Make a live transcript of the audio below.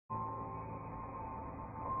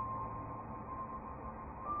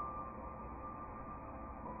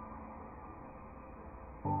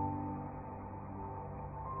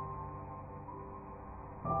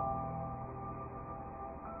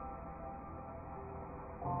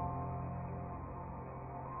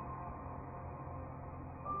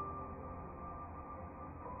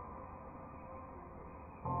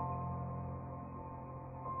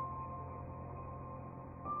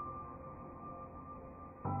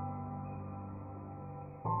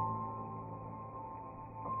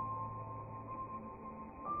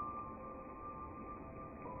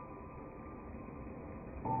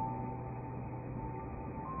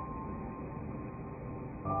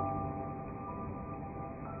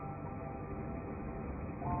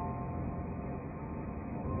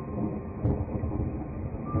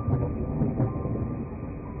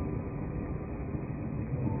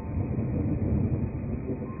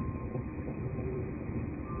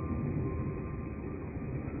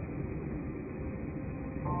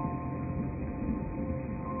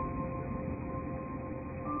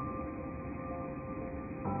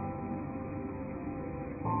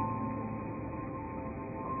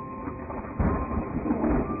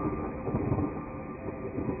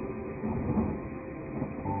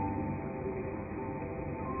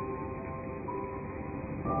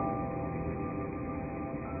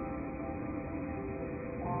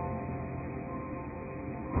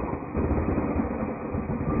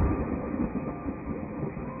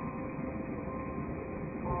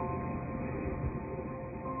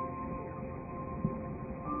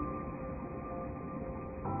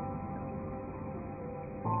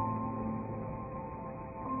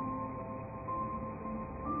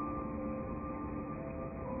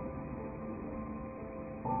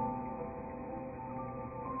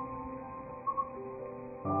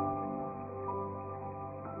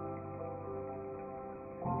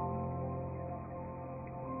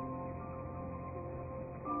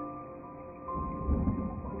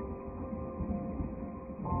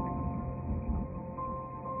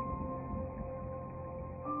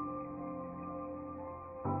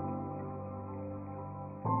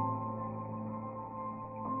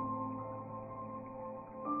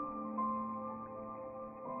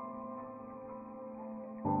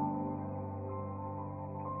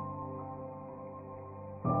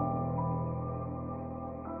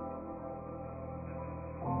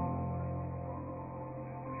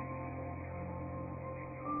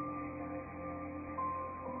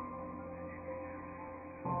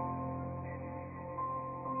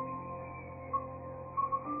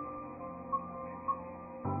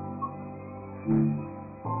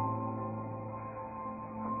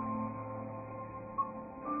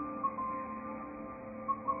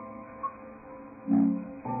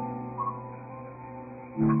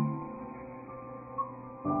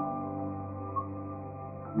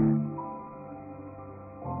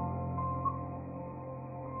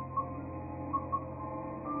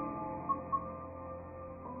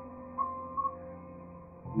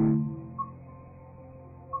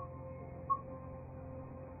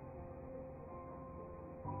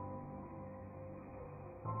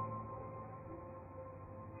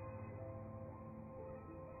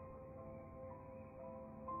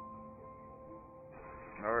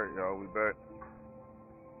Alright, y'all, we back.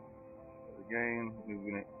 The game,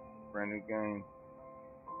 moving it, brand new game.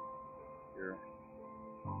 Here.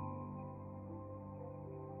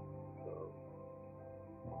 So,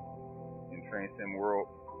 in Trainz World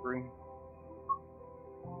 3.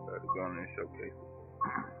 Got the gun and showcase.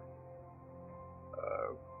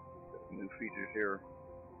 New features here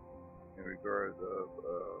in regards of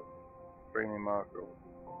training module.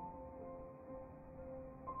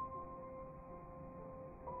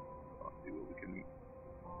 See what we can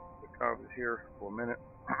accomplish here for a minute.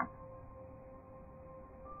 I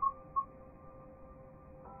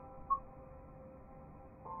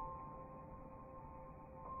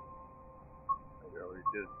already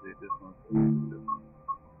just did this one, so let's do this one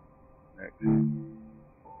next.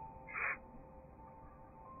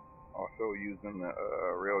 Also using the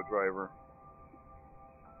rail driver,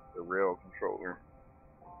 the rail controller,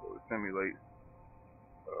 so it simulates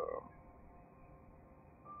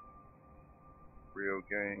real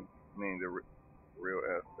game, meaning the real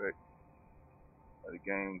aspect of the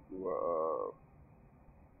game through a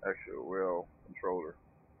actual rail controller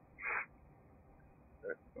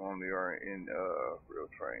that normally are in real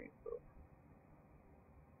Trainz. So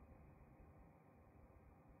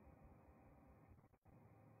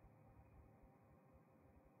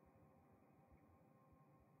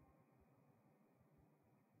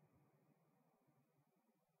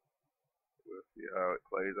we'll see how it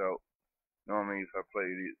plays out. Normally, if I play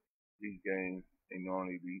these games, they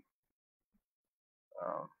normally be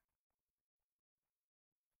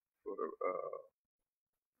sort of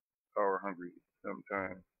power hungry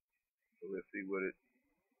sometimes. So let's see what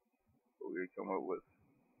we come up with.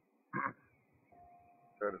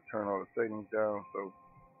 Try to turn all the settings down so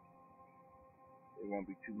it won't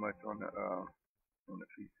be too much on the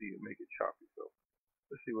PC and make it choppy. So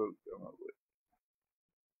let's see what we come up with.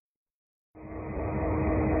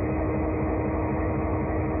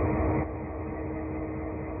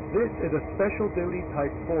 This is a special duty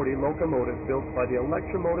Type 40 locomotive built by the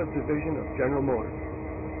Electromotive Division of General Motors.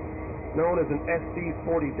 Known as an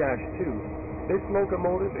SD40-2, this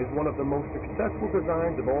locomotive is one of the most successful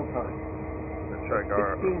designs of all time. The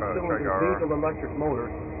 16-cylinder diesel electric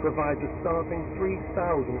motor provides a stomping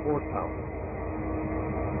 3,000 horsepower.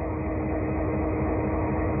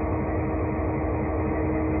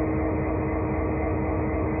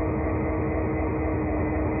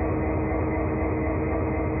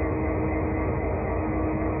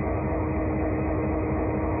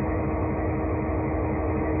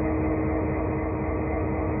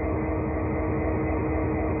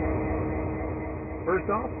 First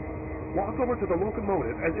off, walk over to the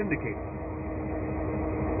locomotive as indicated.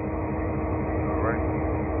 Alright.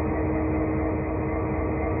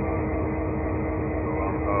 So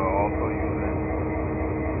I'm also using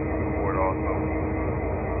keyboard also.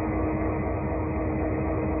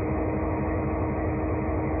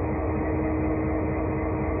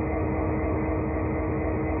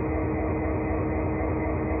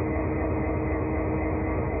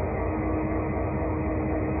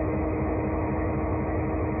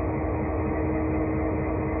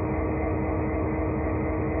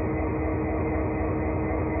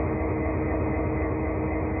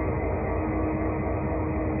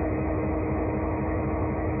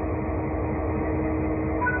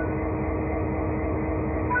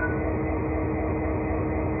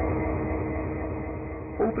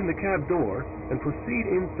 Open the cab door and proceed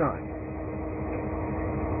inside.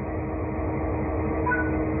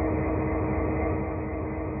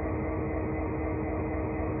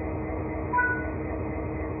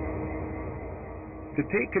 To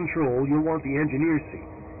take control, you'll want the engineer's seat.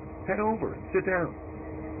 Head over and sit down.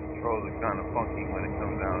 Controls are kind of funky when it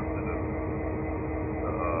comes down to the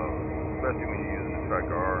especially when you're using the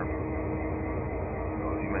tracker arm. So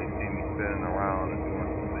you may see me spinning around and doing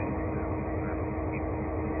some things.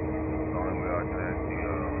 The only way I can actually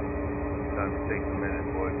kind of take a minute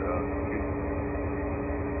for it to compute.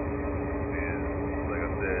 And like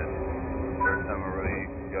I said, first time I really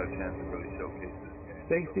got a chance to really showcase this game.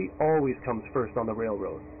 safety always comes first on the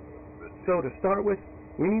railroad. So to start with,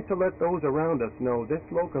 we need to let those around us know this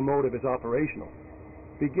locomotive is operational.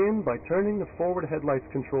 Begin by turning the forward headlights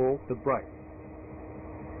control to bright.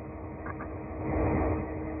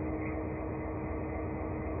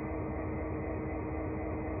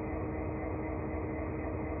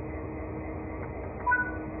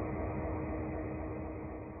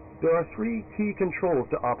 There are 3 key controls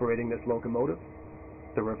to operating this locomotive: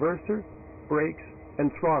 the reverser, brakes,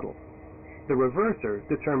 and throttle. The reverser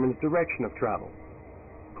determines direction of travel.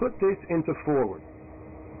 Put this into forward.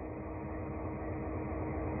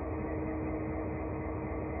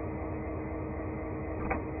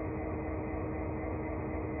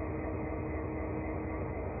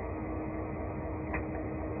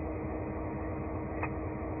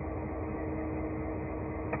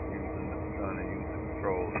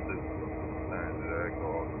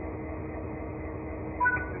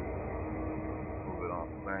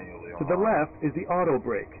 To the left is the auto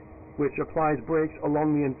brake, which applies brakes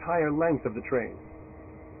along the entire length of the train.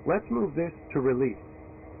 Let's move this to release.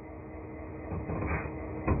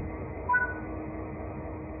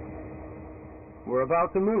 We're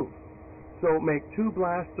about to move, so make 2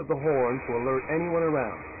 blasts of the horn to alert anyone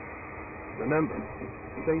around. Remember,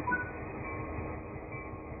 safety.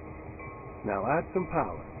 Now add some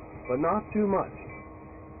power, but not too much.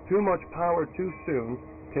 Too much power too soon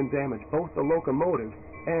can damage both the locomotive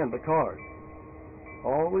and the cars.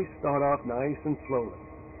 Always start off nice and slowly.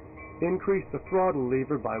 Increase the throttle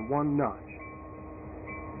lever by 1 notch.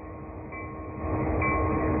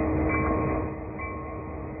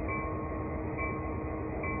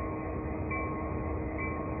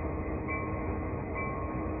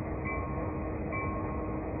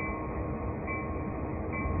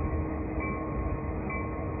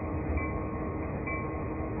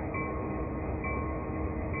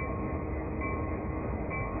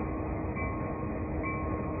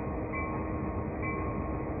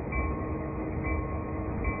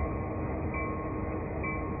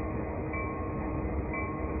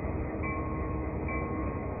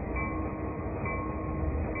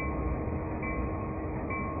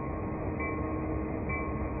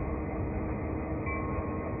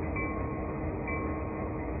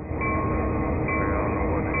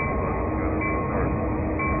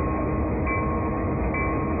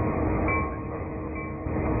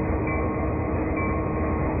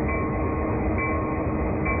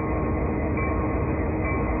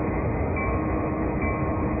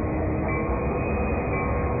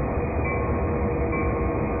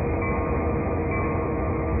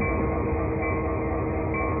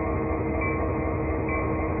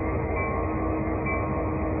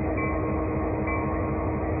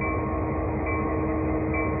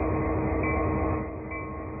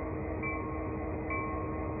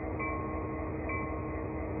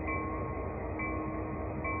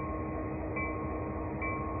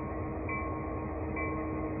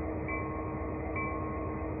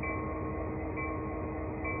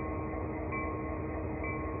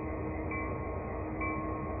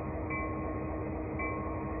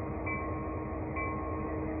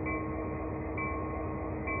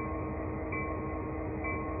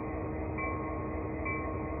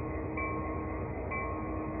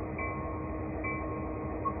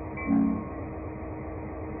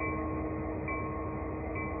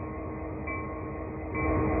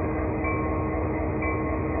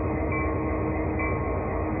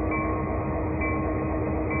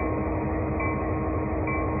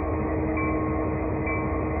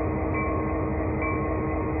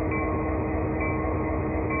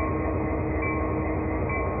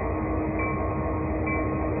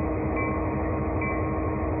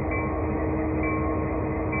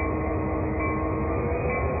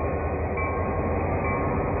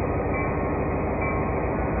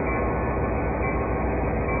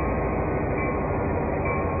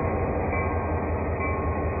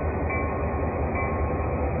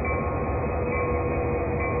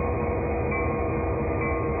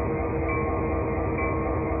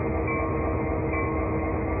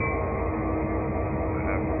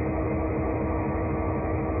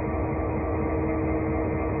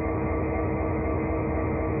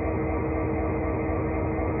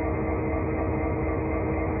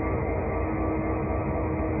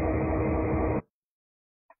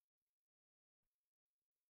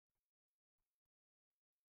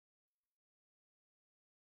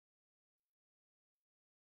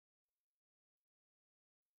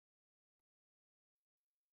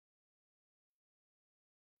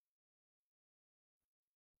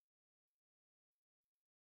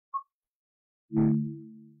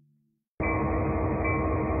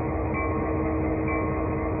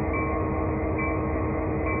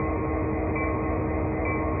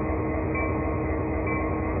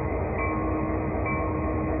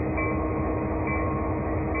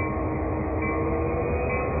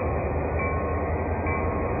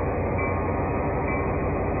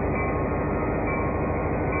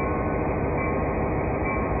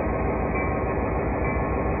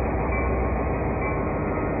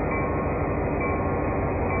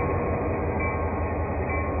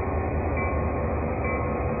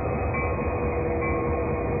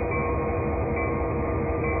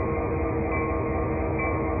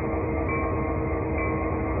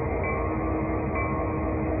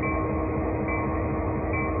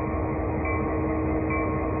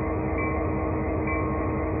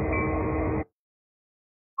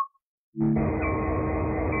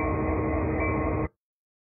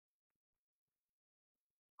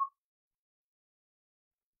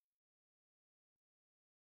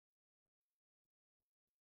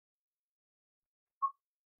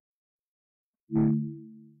 Wow.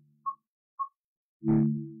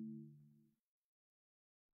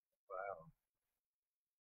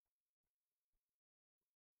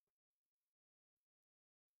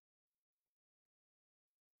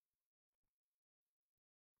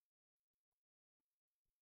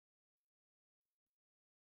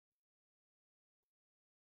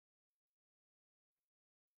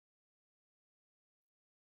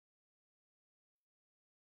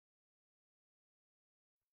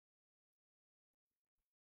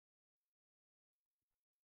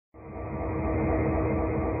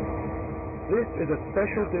 This is a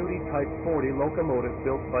special duty Type 40 locomotive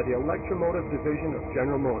built by the Electromotive Division of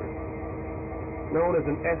General Motors. Known as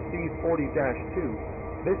an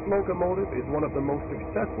SD40-2, this locomotive is one of the most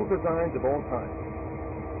successful designs of all time.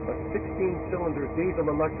 A 16-cylinder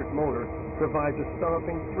diesel-electric motor provides a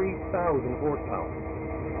stomping 3,000 horsepower.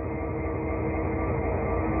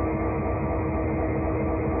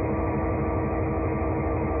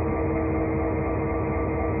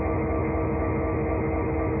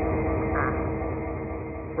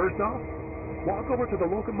 First off, walk over to the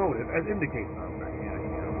locomotive as indicated.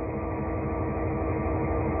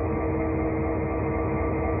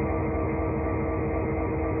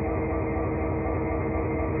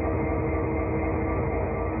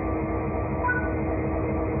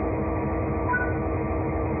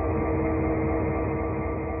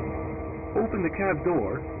 Open the cab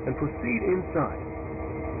door and proceed inside.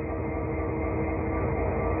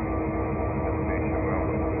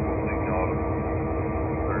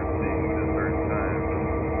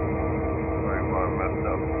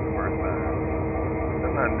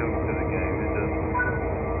 Not new to the game, it's just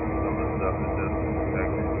some of the stuff is just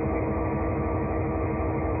actually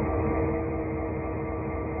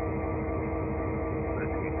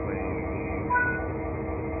between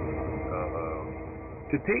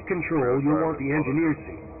to take control, you want the engineer's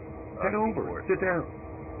seat. Head over and sit down.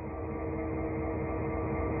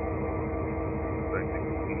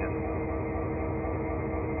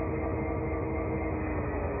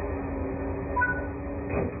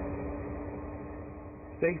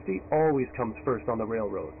 Safety always comes first on the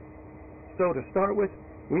railroad. So to start with,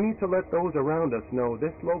 we need to let those around us know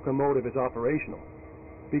this locomotive is operational.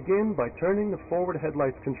 Begin by turning the forward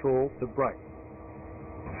headlights control to bright.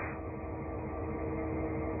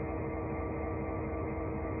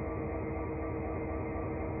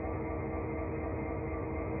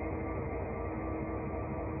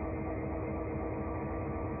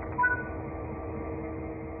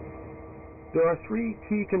 There are three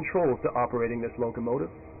key controls to operating this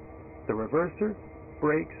locomotive: the reverser,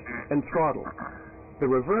 brakes, and throttle. The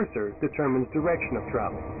reverser determines direction of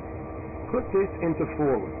travel. Put this into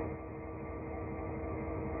forward.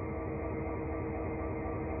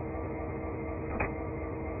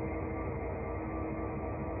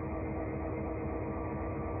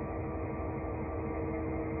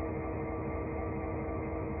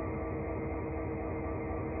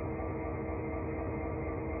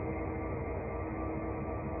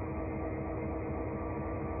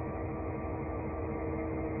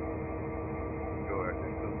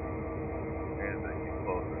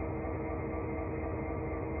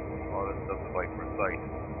 Like precise.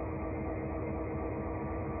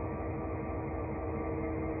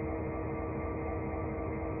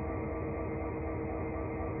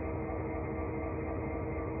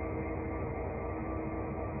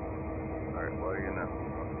 Alright, well you know.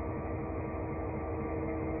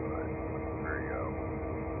 Alright, figure you out.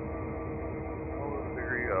 Oh, we'll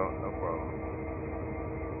figure you out, no problem.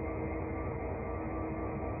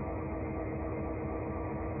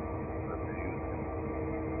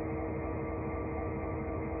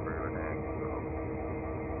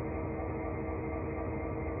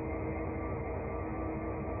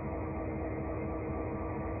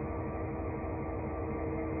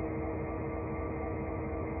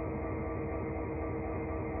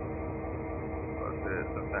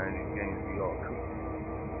 Sometimes these games be all cool.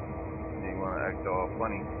 And you want to act all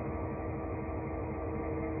funny,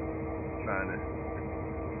 trying to do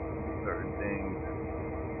certain things.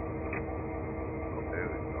 Okay,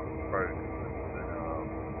 we go. Probably then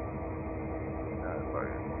now it's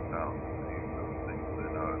probably going down. And you do things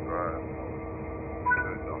that how to drive.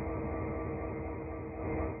 There we go.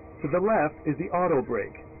 To the left is the auto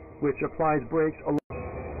brake, which applies brakes along.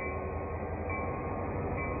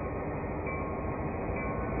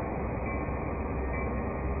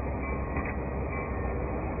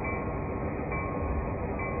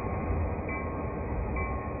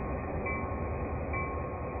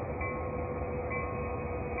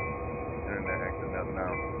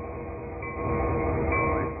 Now.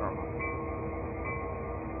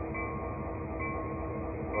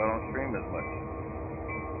 Well, I don't stream as much.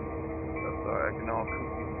 acting all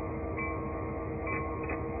kooky.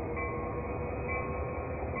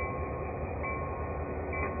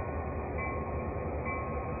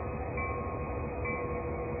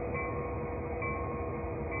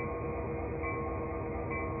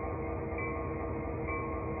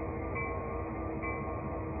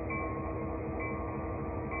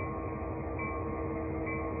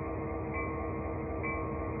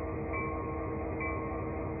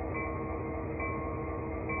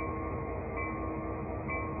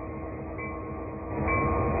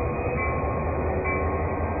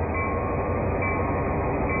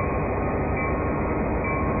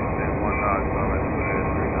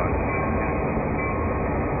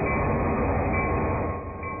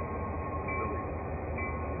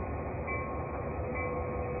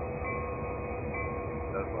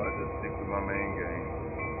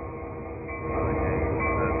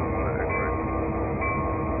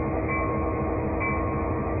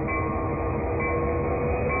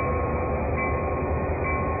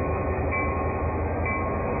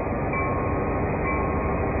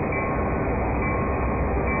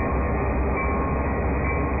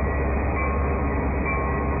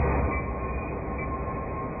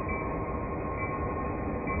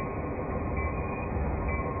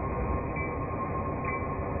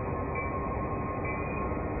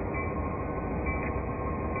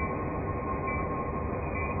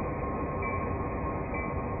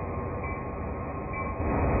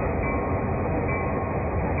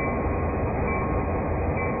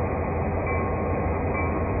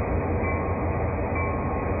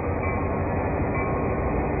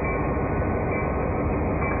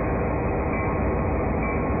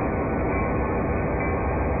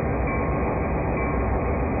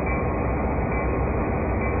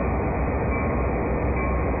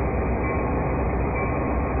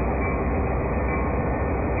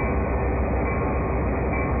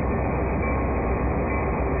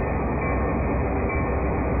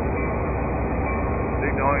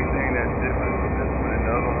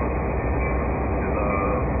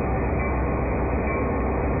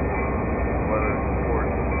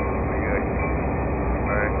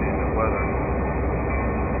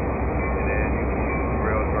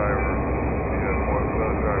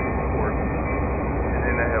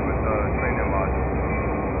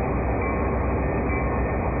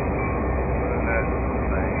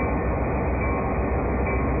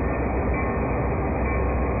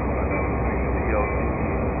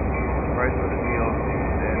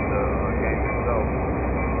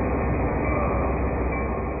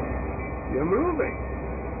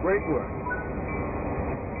 Great work.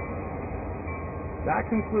 That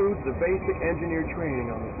concludes the basic engineer training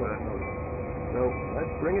on this locomotive. So let's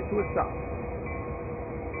bring it to a stop.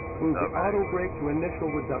 Move the auto brake to initial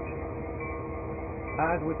reduction.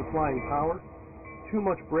 As with applying power, too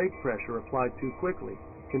much brake pressure applied too quickly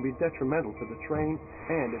can be detrimental to the train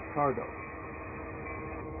and its cargo.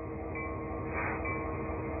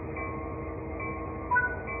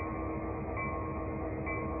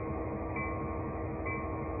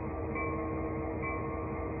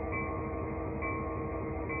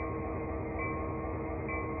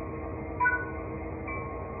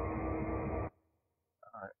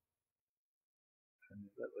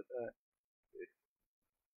 With that,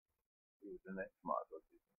 see what the next module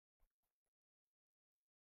is.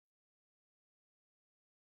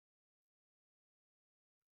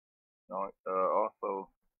 Also,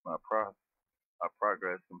 my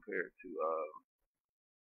progress compared to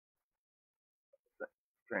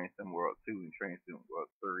Trainz World 2 and Trainz World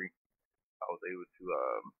 3, I was able to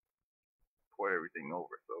port everything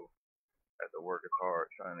over. So I had to work as hard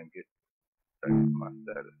trying to get back to my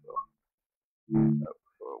status. So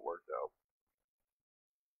it worked out.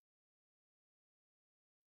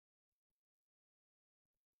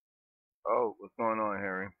 Oh, what's going on,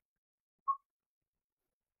 Harry?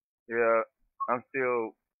 Yeah, I'm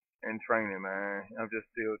still in training, man. I'm just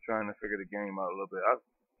still trying to figure the game out a little bit. I've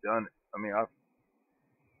done it. I mean, I'm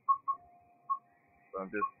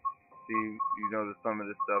just that some of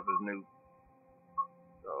this stuff is new.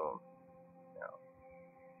 So,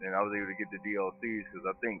 and I was able to get the DLCs because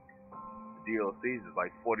I think the DLCs is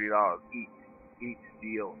like $40 each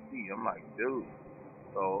DLC. I'm like, dude.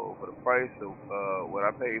 So for the price of what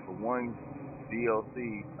I paid for one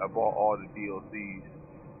DLC, I bought all the DLCs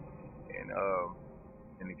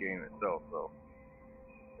in the game itself. So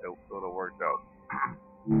it sort of worked out.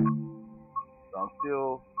 So I'm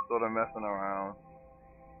still sort of messing around,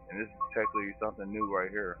 and this is technically something new right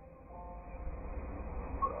here.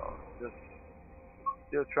 So just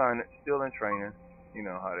still in training. You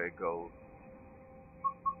know how that goes.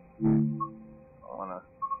 I don't want to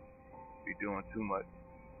be doing too much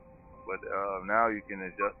But now you can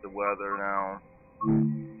adjust the weather now.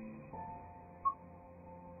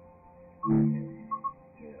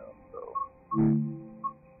 So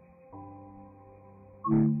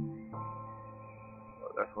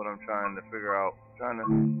that's what I'm trying to figure out.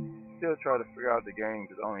 Still try to figure out the game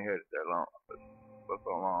because I only had it that long, for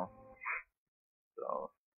so long.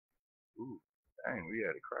 So, ooh, dang, we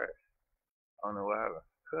had a crash. I don't know what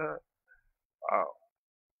happened. Wow.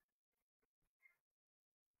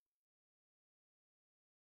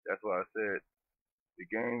 That's why I said the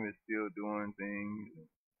game is still doing things,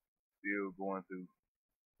 still going through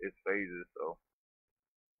its phases. So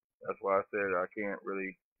that's why I said I can't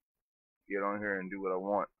really get on here and do what I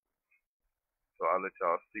want. So I'll let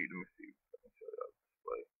y'all see. Let me see if I can show y'all the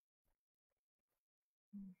display.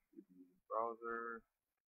 Browser.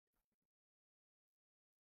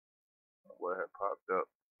 What had popped up.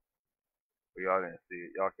 But y'all didn't see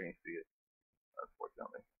it. Y'all can't see it,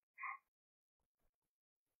 unfortunately.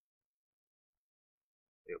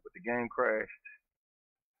 Yeah, but the game crashed.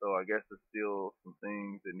 So I guess there's still some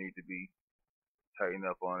things that need to be tightened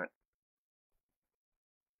up on it.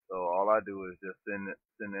 So all I do is just send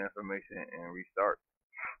the information and restart.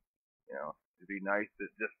 You know, it'd be nice to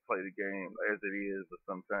just play the game as it is, but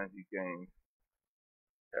sometimes these games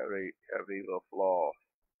have a little flaws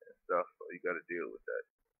and stuff, so you got to deal with that.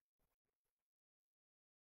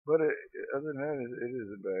 But other than that, it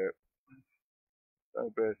isn't bad. It's not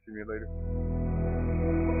a bad simulator.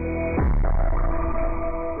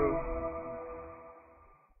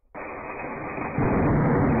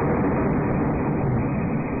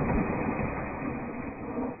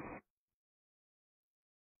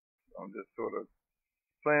 I'm just sort of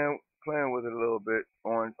playing with it a little bit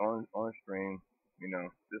on stream. You know,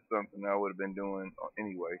 just something I would have been doing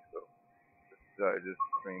anyway. So decided to just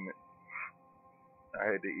stream it. I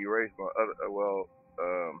had to erase my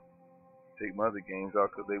take my other games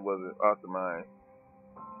out because they wasn't optimized.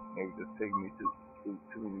 They were just taking me too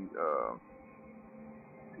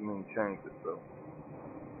many changes. So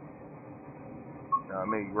now I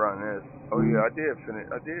may run this. Oh yeah, I did finish.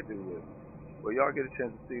 I did do this. Well, y'all get a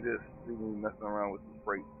chance to see this, see me messing around with the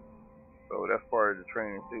freight. So that's part of the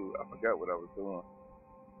training too. I forgot what I was doing.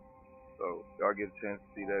 So y'all get a chance to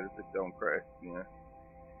see that if it don't crash again.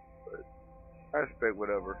 But I expect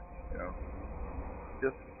whatever, you know.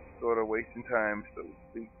 Just sort of wasting time, so to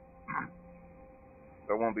speak.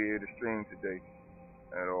 I won't be able to stream today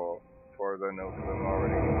at all, as far as I know, because I'm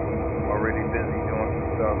already busy doing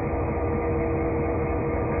some stuff.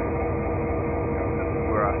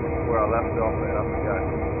 Where I left off at, I forgot.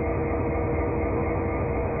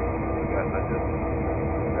 I just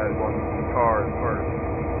gotta go into some cars first.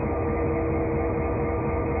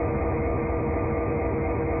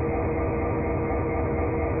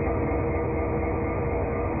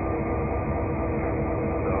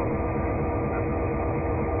 So,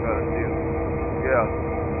 got a deal. Yeah.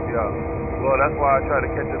 Well, that's why I try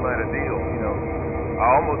to catch them at a deal, you know.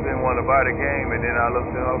 I almost didn't want to buy the game, and then I looked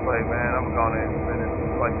and I was like, man, I'm going to spend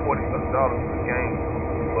like $40 for the game.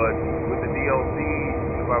 But with the DLC,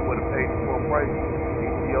 if I would have paid the full price,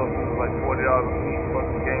 each DLC was like $40 a piece plus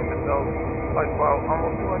the game itself, like about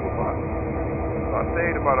almost $200. So I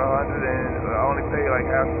paid about $100, and I only paid like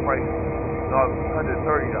half the price. No, $130.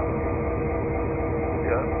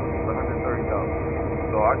 Yeah, $130.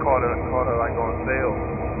 So I caught it like on sale,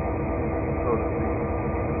 so to speak.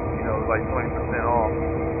 You know, it was like 20% off.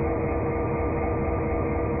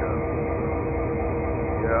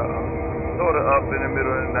 Yeah, I'm sort of up in the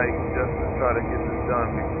middle of the night just to try to get this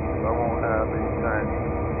done because I won't have any time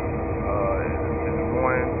in the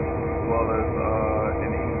morning as well as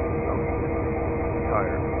in the evening. So I'm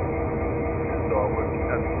tired. And so I would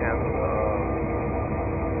have to cancel the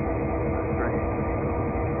stream.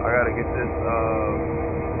 I gotta get this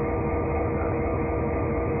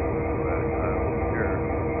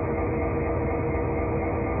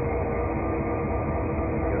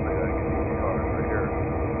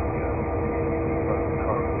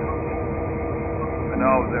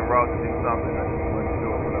I was en route to do something. I just wasn't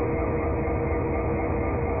sure what I was doing.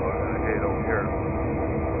 So I gotta head over here.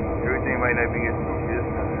 Everything might not be as spooky as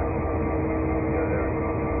that. Yeah, there we go.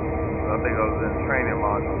 So I think I was in training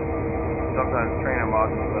modules. Sometimes training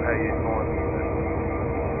modules will have you going through this.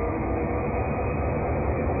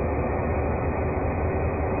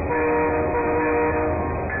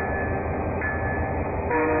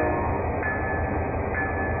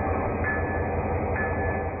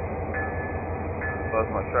 Plus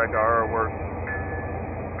my track IR works.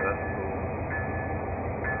 That's cool.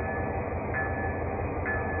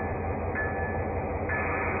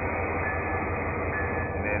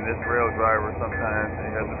 And then and this rail driver sometimes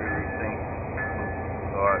it has to be resynced.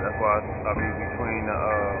 So that's why I be between the.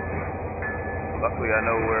 Luckily, I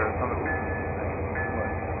know where some of.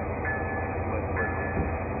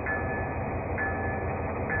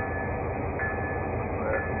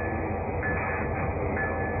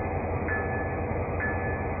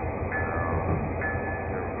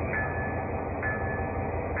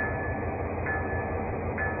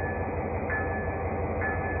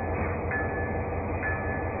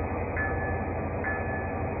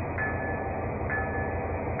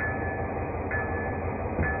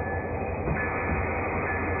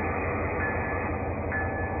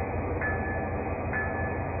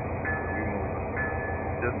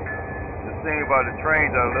 The thing about the trains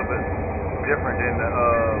are a little bit different than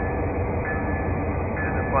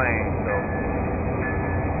the planes. So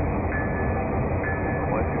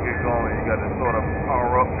once you get going, you got to sort of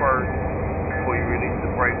power up first before you release the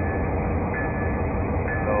brakes.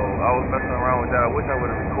 So I was messing around with that. I wish I would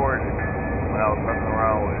have recorded it when I was messing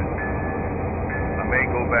around with it. I may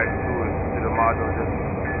go back to it to the module just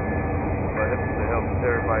to help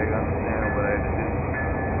everybody understand what I had to do.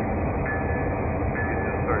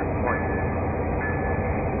 Certain point.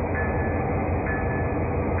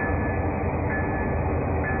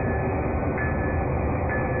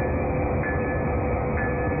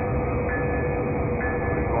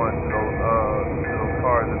 We're going to those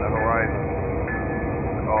cars in the horizon,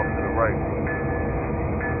 off to the right.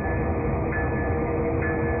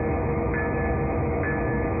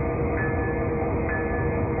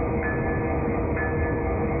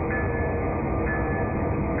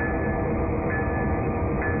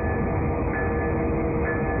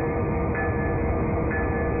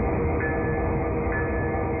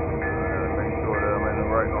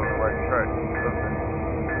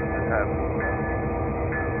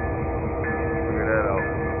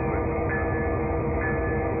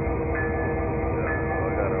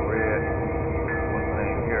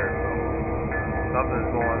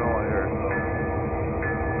 Something's going on here, so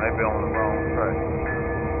maybe on the wrong track.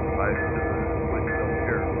 Might just switch up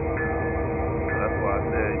here. So that's why I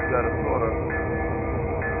said you gotta sort of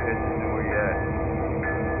pay attention to where you're at.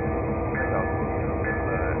 I think I was supposed to be on this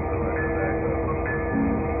side, so I can back up.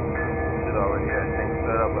 Should already have things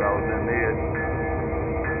set up, but I was in mid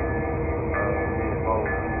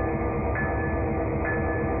mode.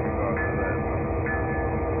 Regardless of that.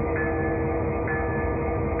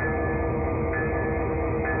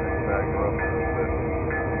 Back her up a little bit.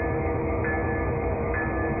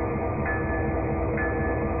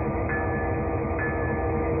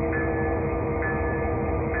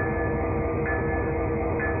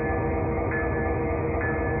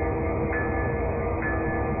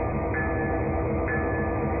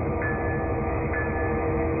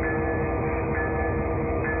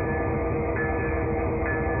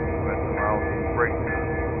 Messing around with these brakes.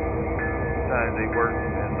 Sometimes they work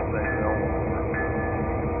and sometimes they don't want to work.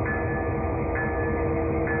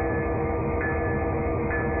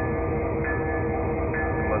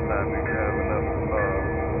 Sometimes we can have enough,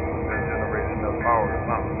 generate enough power or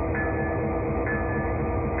something.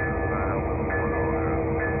 Find out what's going on there.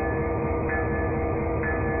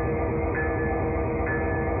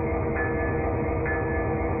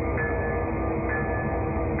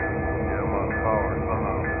 Get them on power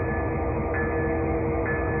somehow.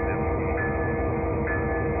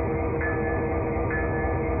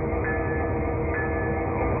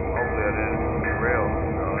 Hopefully I didn't derail.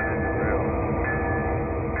 No, I didn't derail.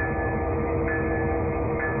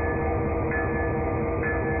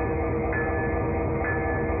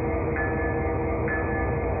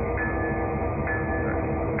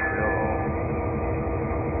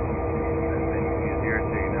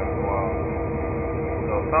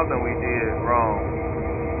 Something we did wrong.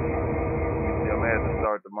 I may have to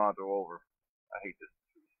start the module over. I hate this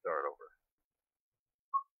start over.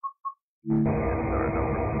 Start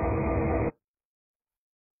over.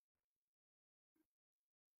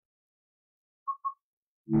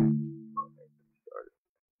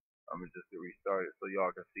 I'm gonna just restart it so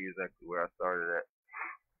y'all can see exactly where I started at.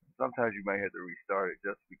 Sometimes you may have to restart it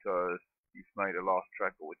just because you might have lost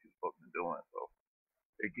track of what you're supposed to be doing. So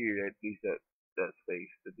it gives you at least that space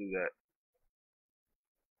to do that.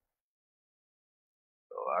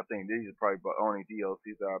 So I think these are probably the only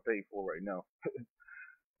DLCs that I pay for right now.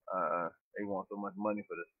 They want so much money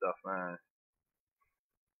for this stuff, man.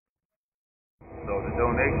 So the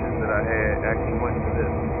donations that I had actually went to this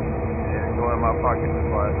and go in my pocket. That's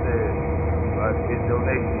why I said I get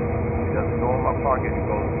donations. It doesn't go in my pocket. It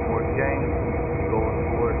goes towards games. It goes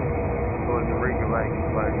towards the rig rank.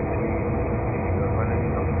 Like if you need running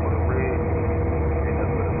something for the rig, and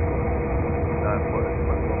that's what it's for. Not put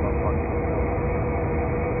doing my punches.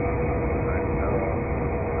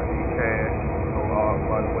 I need cash. So,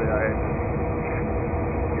 by the way, I had to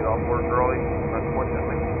get off work early,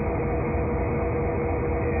 unfortunately.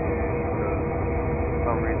 Because for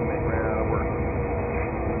some reason they ran out of work.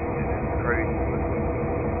 It's crazy, but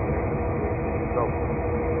so.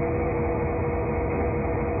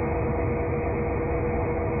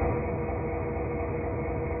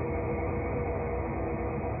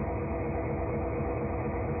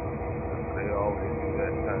 They always do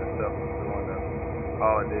that kind of stuff during the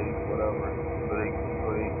holidays or whatever, so they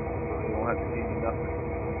don't have to give you nothing.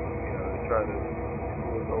 You know, they try to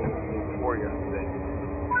screw us over the day before yesterday.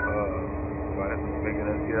 By making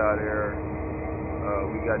us get out of there.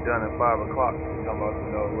 We got done at 5 o'clock. Talking about,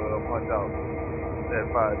 you know, we'll punch out at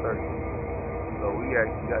 5:30. So we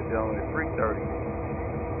actually got done at 3:30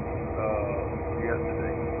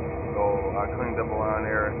 yesterday. So I cleaned up around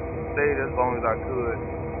there, stayed as long as I could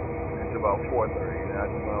until about 4:30, and I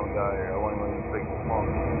just went on down there. I wasn't going to fake the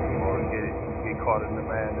funk or get caught in the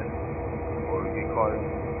madness or get caught in,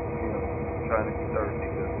 you know, trying to be thirsty,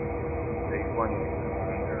 because they funny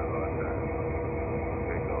around there a lot of times.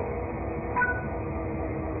 There you go.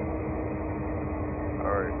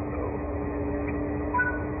 Alright, so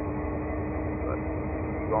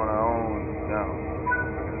we're on our own now,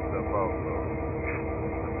 figuring this stuff out. So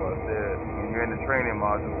that's why I said, when you're in the training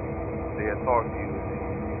module, they'll talk to you, and then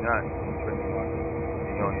when you're not in the training module,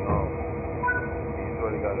 and you're on your own, you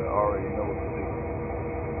sort of gotta already know what to do.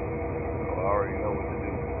 So I already know what to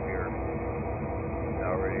do here. I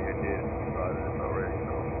already did a lot of this already,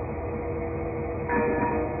 so.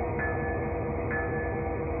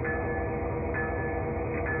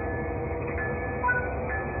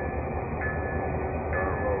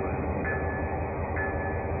 Start rolling again.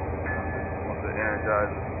 Once it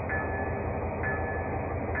energizes,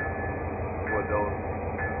 with those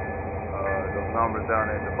numbers down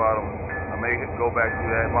at the bottom, I may go back to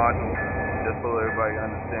that module just so everybody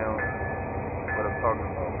understands what I'm talking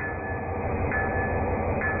about.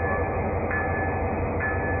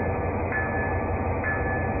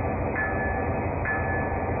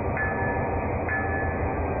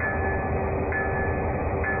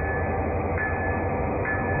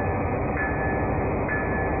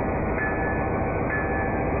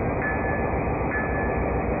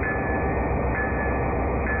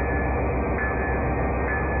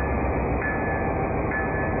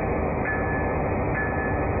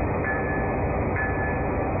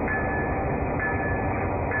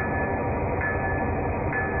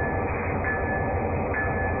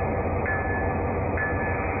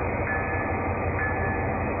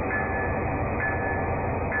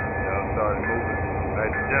 Started moving. I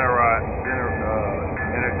had to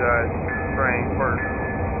energize Trainz first.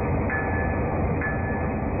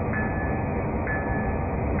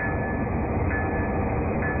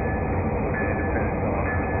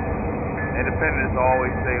 Independence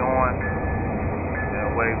always stay on in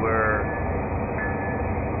a way where,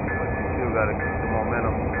 but you still gotta keep the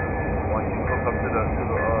momentum once you hook up to the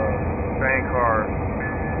train car.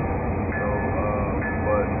 So,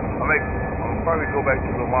 but I'm probably go back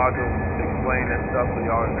to the module, explain that stuff so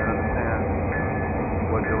y'all can understand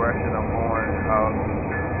what direction I'm going and how I'm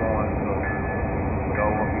going, so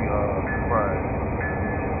y'all won't be surprised.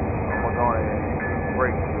 I'm gonna go ahead and use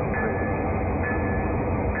brakes real quick.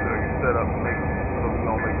 So you set up, so we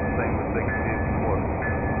don't make the same mistake we did before.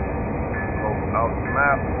 Go out the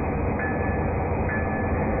map,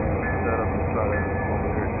 set up and try to go over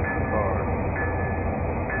here to the car.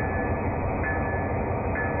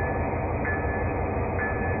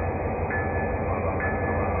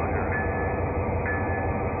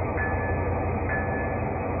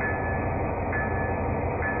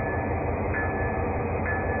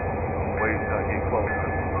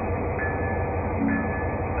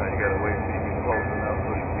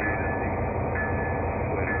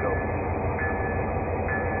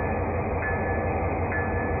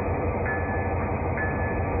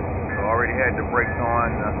 Had the brakes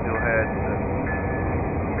on, and I still had the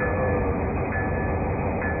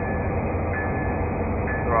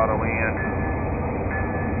throttle in,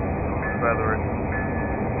 feather it.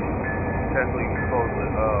 Technically, you're supposed to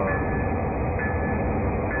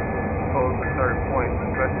certain points,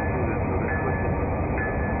 especially through the switches.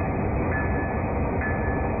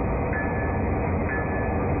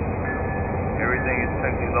 Everything is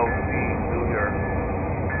technically low speed through here.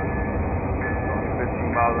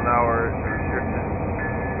 15 miles an hour restriction,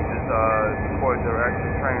 which is according to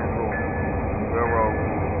actual train rule, railroad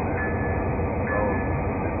rules. So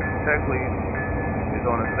technically it's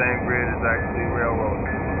on the same grid as actually railroad.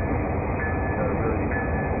 You gotta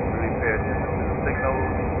really pay attention to it.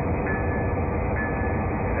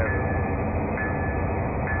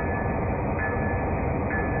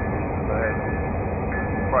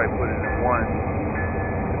 one.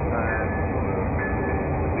 And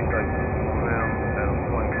it'd be like swim at a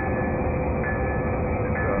point.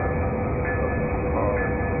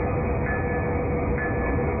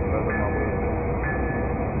 And weather my way.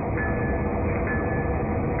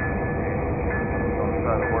 I'm gonna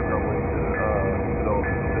try to work our way to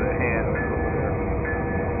the hand that's over there.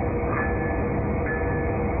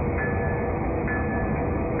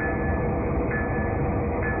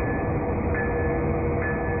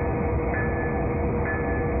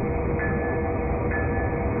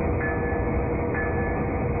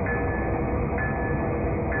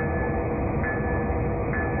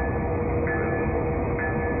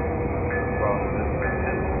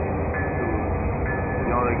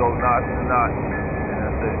 Go notch to notch, and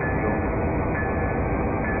that's it.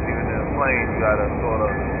 Even in a plane, you gotta sort of,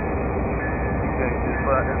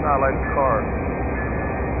 it's not like a car.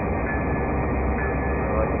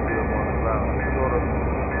 Like a vehicle on the ground. You sort of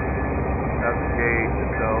have to gauge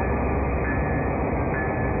yourself.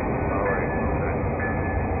 Alright, okay.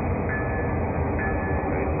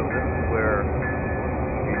 Okay, so this is where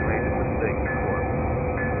you made the mistake before.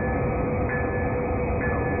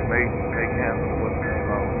 You may cancel what's the name.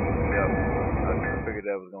 I figured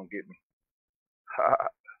that was gonna get me.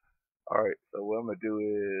 Alright, so what I'm gonna do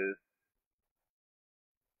is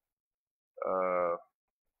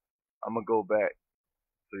I'm gonna go back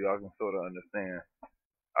so y'all can sort of understand.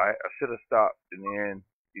 I should have stopped and then,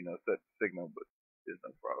 set the signal, but there's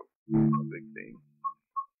no problem. No big thing.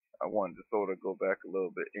 I wanted to sort of go back a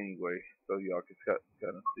little bit anyway so y'all can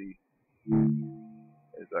kind of see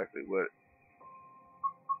exactly what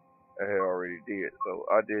I had already did. So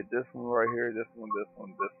I did this one right here, this one,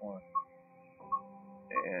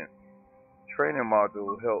 and training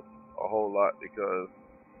module helps a whole lot because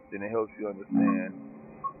then it helps you understand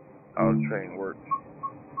how the train works,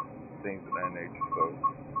 things of that nature. So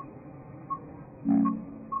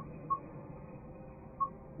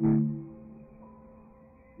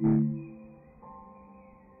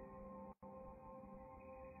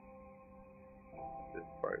this is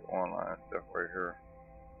probably online stuff right here.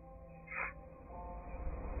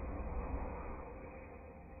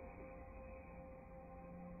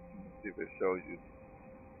 See if it shows you.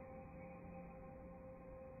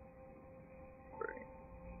 Great.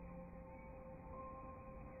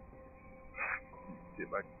 See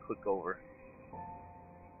if I can click over.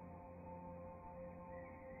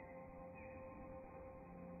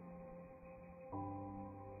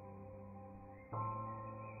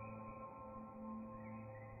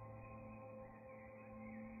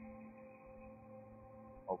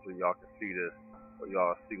 Hopefully y'all can see this, or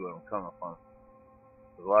y'all see where I'm coming from.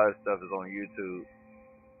 A lot of stuff is on YouTube.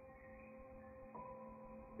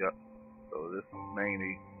 Yep. So this is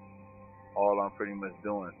mainly all I'm pretty much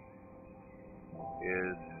doing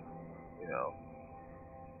is,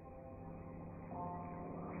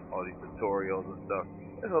 all these tutorials and stuff.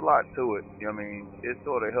 There's a lot to it. I mean, it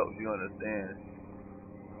sort of helps you understand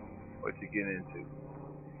what you get into.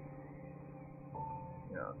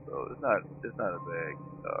 So it's not a bad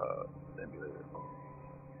simulator.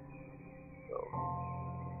 So.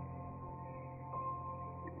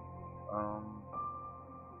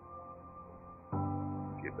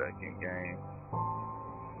 Get back in game.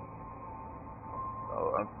 So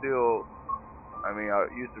I'm still, I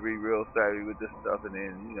used to be real savvy with this stuff, and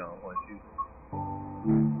then, once you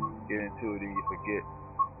get into it and you forget.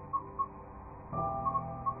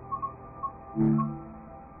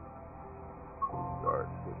 Start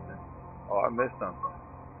switching. Oh, I missed something.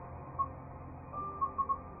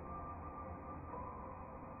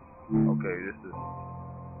 Okay, this is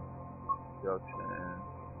production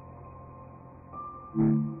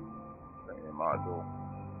training module.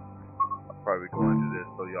 I'll probably go into this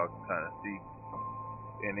so y'all can kind of see,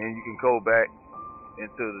 and then you can go back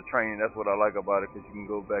into the training. That's what I like about it, because you can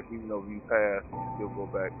go back, even though you pass, you still go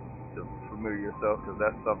back to familiar yourself, because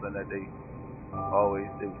that's something that they always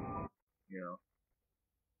do.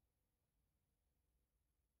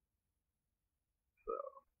 So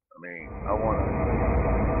I want to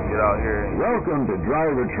get out here and welcome to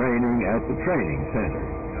driver training at the training center.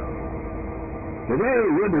 Today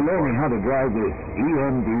we'll be learning how to drive this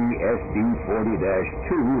EMD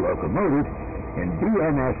SD40-2 locomotive in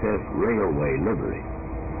BNSF Railway livery.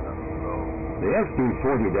 The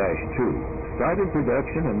SD40-2 started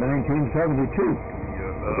production in 1972,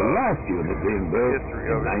 with the last unit being built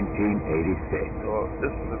in 1986. So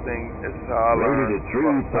this is the thing, this is how I learned. Rated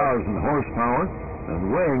at 3,000 horsepower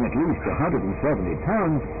and weighing at least 170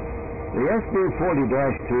 tons, the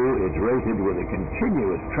SD40-2 is rated with a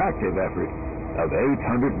continuous tractive effort of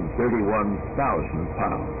 831,000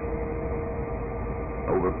 pounds.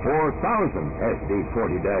 Over 4,000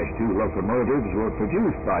 SD40-2 locomotives were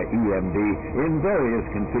produced by EMD in various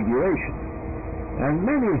configurations, and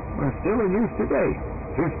many are still in use today,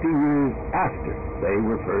 50 years after they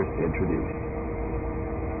were first introduced.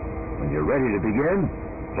 When you're ready to begin,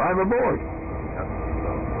 climb aboard. Yeah,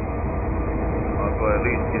 so at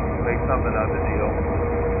least make something out of the deal.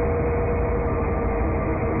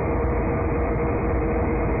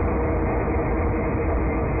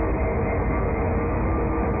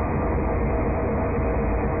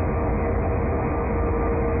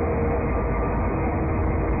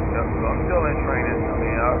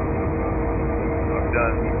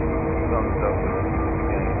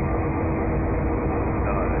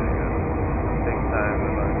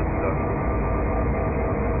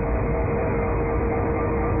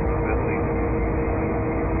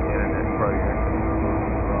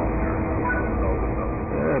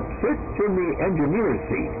 Sit in the engineer's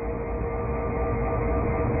seat.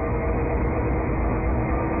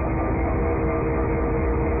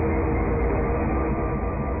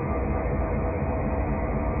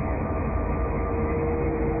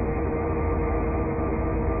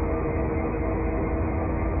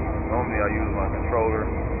 Normally I use my controller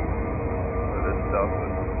for this stuff,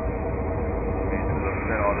 but since I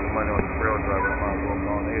spent all this money on this rail driver, I might as well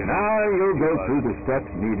go on ahead. Now you'll go through the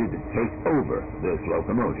steps needed to take over this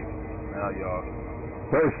locomotive. Now, y'all.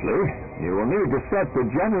 Firstly, you will need to set the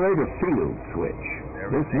generator field switch.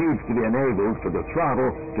 This needs to be enabled for the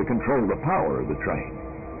throttle to control the power of the train.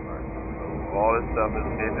 Right. So all this stuff is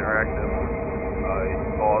interactive.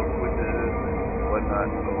 It's all switches and whatnot.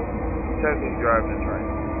 So technically driving the train.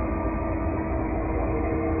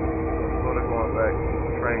 Sort of going back to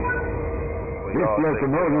the train. This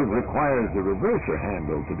locomotive requires the reverser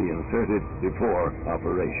handle to be inserted before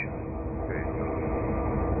operation. Okay, so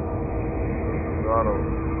throttle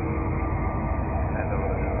handle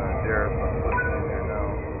is right there, so I'm putting it in there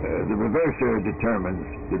now. The reverser determines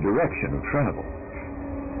the direction of travel.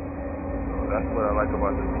 So that's what I like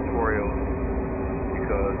about the tutorials,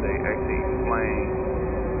 because they actually explain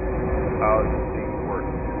how things work.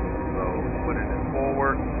 So put it in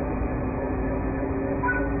forward.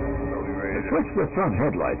 Switch the front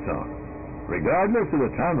headlights on. Regardless of the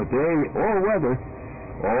time of day or weather,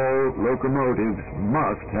 all locomotives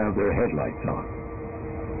must have their headlights on.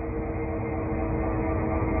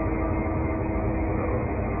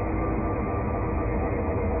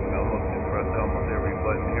 I'll look to press almost every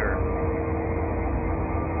button here.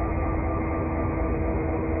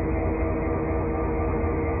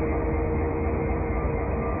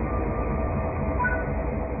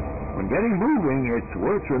 When getting moving, it's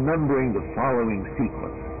worth remembering the following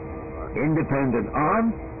sequence. Independent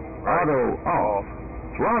on, auto off,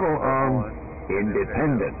 throttle on,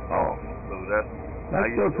 independent off. So that's...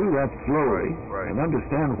 Let's go through that slowly and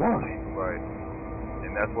understand why. Right.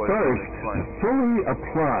 And that's what First, fully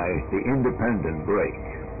apply the independent brake.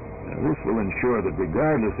 Now, this will ensure that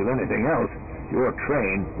regardless of anything else, your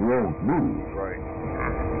train won't move. Right.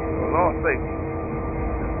 So it's all safety.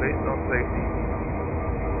 It's based on safety.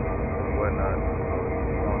 Whatnot.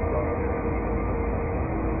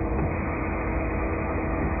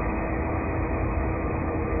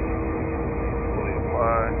 Fully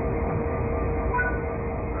apply.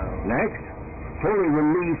 Next, fully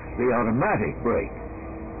release the automatic brake.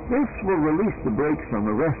 This will release the brakes from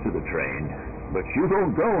the rest of the train, but you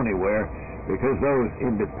don't go anywhere because those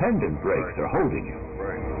independent brakes are holding you.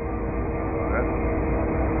 Right.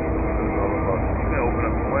 That's all about. You can open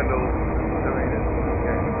up the windows. You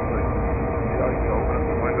can open up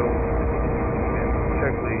the window and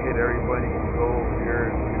technically hit every button. You can go over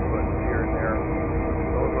here and hit buttons here and there.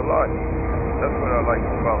 So it's a lot. That's what I like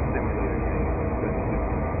about simulator games.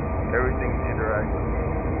 Everything's interactive.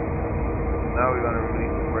 Now we're going to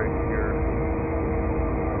release the brake here.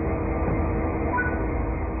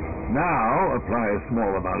 Now apply a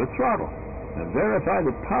small amount of throttle and verify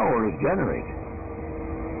the power is generated.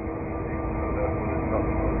 So that's what it's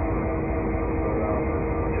talking about. Go down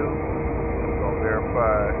to 2. We're going to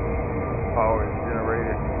verify power is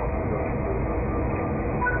generated.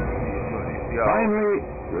 Finally,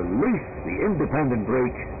 release the independent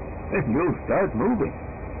brake and you'll start moving.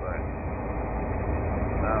 Right.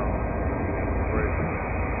 Now, brake.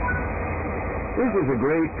 This is a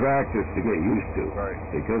great practice to get used to,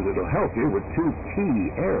 because it'll help you with two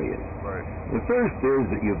key areas. Right. The first is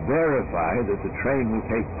that you verify that the train will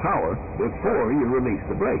take power before you release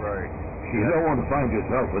the brake. Right. You don't want to find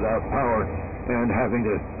yourself without power and having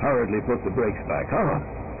to hurriedly put the brakes back on.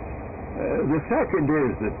 The second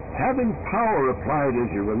is that having power applied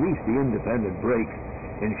as you release the independent brake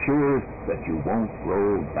ensures that you won't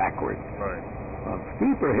roll backwards. Right. On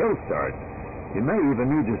steeper hill starts, you may even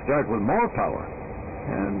need to start with more power.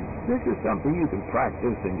 And this is something you can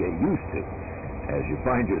practice and get used to as you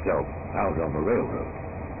find yourself out on the railroad.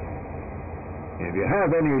 If you have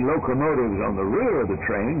any locomotives on the rear of the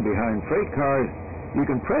train behind freight cars, you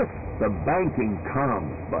can press the banking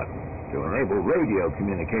comms button to enable radio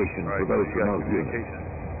communication for those remote units.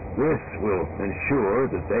 This will ensure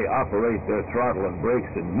that they operate their throttle and brakes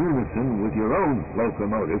in unison with your own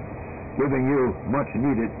locomotive, giving you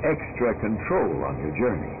much-needed extra control on your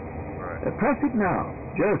journey. Press it now,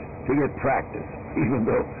 just to get practice, even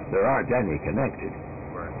though there aren't any connected.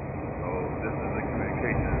 Right. So this is the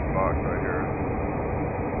communications box right here.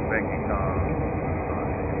 Banking comms.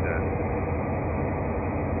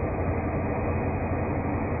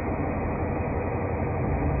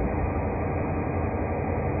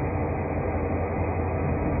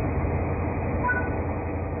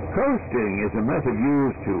 Coasting is a method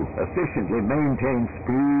used to efficiently maintain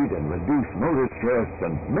speed and reduce motor stress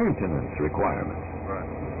and maintenance requirements. Right.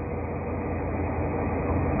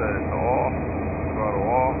 Set it to off, throttle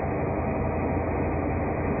off.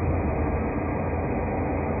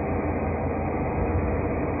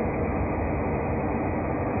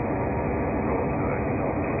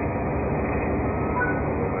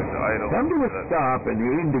 Come to a stop in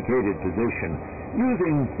the indicated position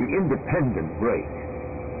using the independent brake.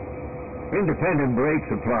 Independent brakes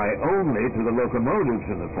apply only to the locomotives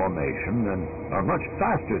in the formation and are much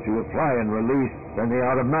faster to apply and release than the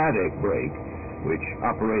automatic brake, which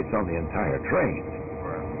operates on the entire train.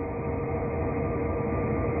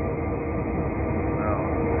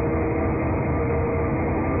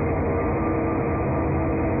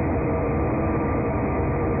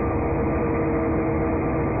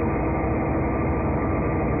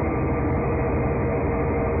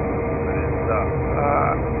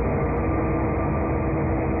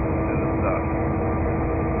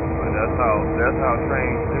 That's how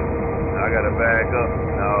Trainz do. I got to back up.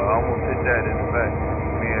 Now, I almost hit that in the back,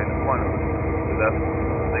 me in the front of it. So that's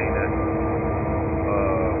the thing that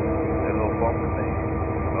little bumper thing.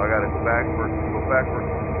 So I got to go backwards.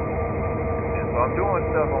 And so I'm doing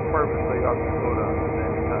stuff on purpose so y'all can slow down at the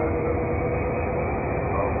same time. So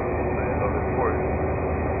it's important.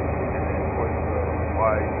 And then, of course,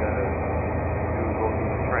 why you got to go through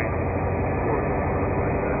the training.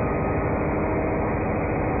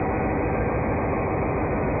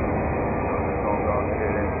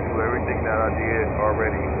 Everything that I did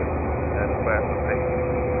already at a faster pace.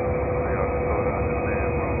 So y'all can go to understand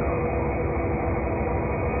what I'm doing.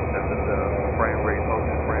 That's just frame rate,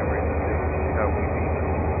 holding frame rate to see how we need to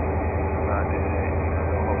find it and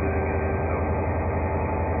hold it again. So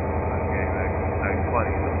that game acts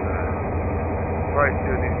funny sometimes. Probably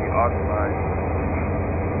still need to be optimized.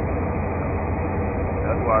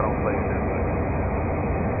 That's why I don't play this much.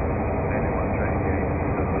 And in my train game,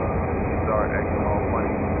 because you start acting all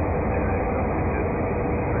funny.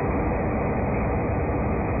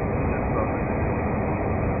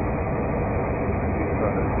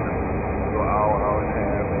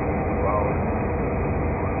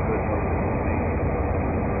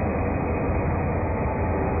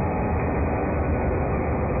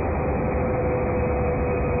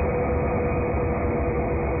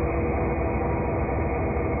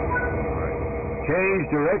 Change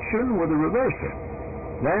direction with a reverser.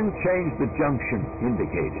 Then change the junction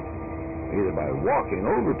indicated, either by walking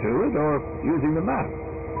over to it or using the map.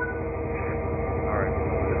 Alright,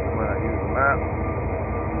 so this is when I use the map.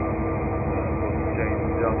 I'm supposed to change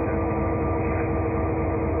the junction.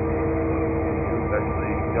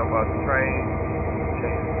 Actually jump out the train,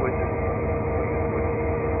 change the switches, the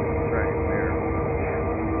train mirror.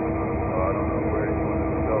 So I don't know where you want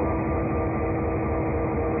it to go.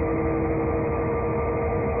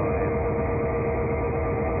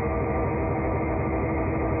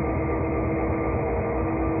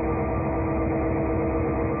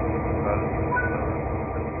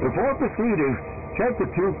 Before proceeding, check the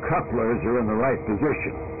two couplers are in the right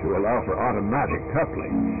position to allow for automatic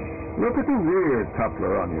coupling. Look at the rear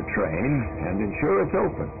coupler on your train and ensure it's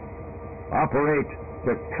open. Operate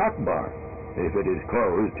the cut bar if it is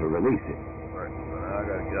closed to release it. Right, so now I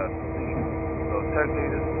gotta get out of the position. So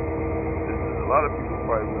technically, this is a lot of people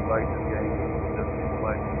probably would like this game. Just people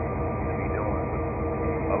like me doing,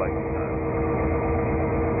 but I like this time.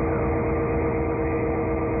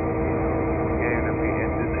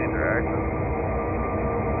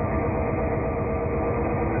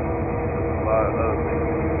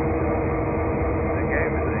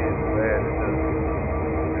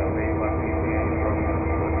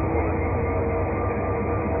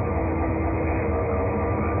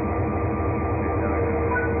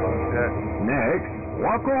 Next,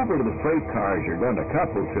 Walk over to the freight cars you're going to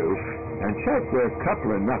couple to and check their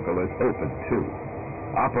coupler knuckle is open too.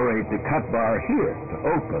 Operate the cut bar here to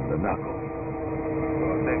open the knuckle. So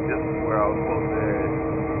I think this is where I was supposed to have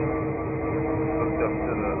hooked up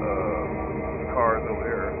to the cars over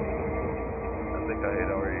there. I think I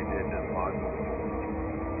had already did this module.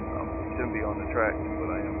 Shouldn't be on the track,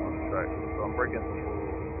 but I am on the track. So I'm breaking some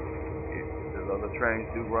rules. There's other trains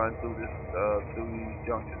do run through this through these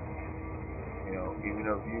junctions. You know, even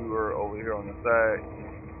if you are over here on the side,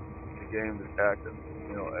 the game is active,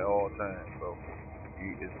 you know, at all times. So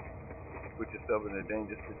you just put yourself in a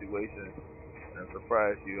dangerous situation, and I'm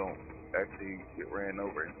surprised you don't actually get ran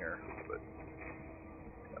over in here. But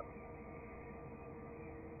yeah.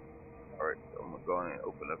 All right, so I'm gonna go ahead and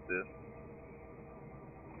open up this,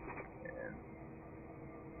 and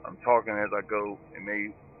I'm talking as I go. It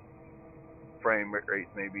may frame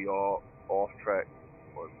rates may be all off track,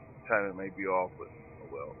 or timing may be off, but oh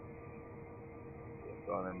well. Just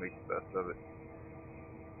trying to make the best of it.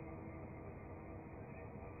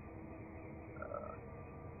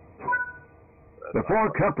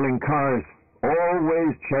 Before coupling cars,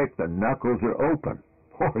 always check the knuckles are open,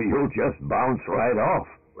 or you'll just bounce right off.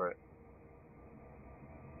 Right.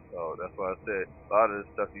 So that's why I said a lot of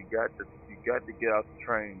this stuff you got to get out the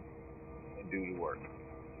train and do the work.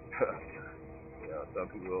 You know, some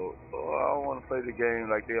people, I don't want to play the game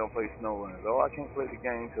like they don't play SnowRunners. I can't play the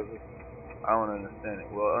game because I don't understand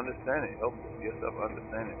it. Well, understand it. Help yourself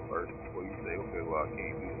understand it first before you say, okay, well, I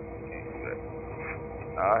can't do this, I can't do that.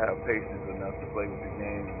 I have patience enough to play with the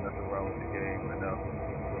game, and nothing wrong with the game enough.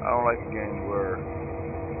 I don't like a game where,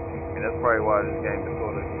 and that's probably why this game is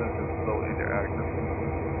so expensive, so interactive.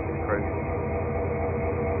 It's crazy.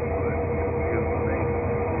 But it's a beautiful thing.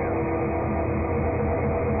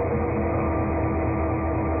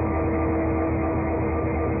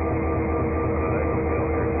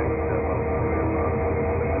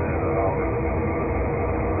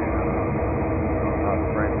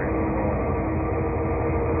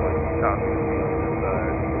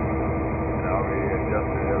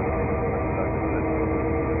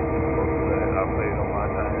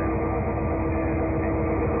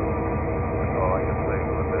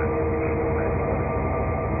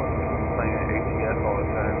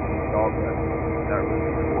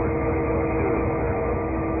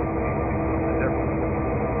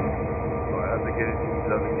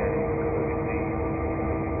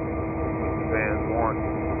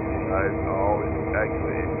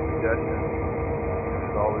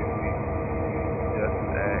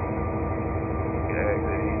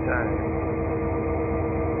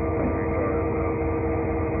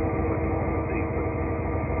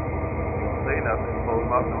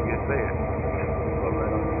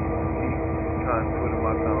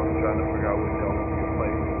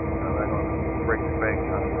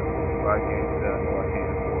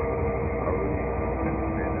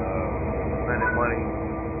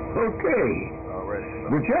 Okay.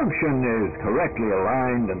 The junction is correctly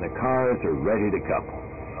aligned and the cars are ready to couple.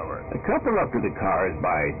 Couple up to the cars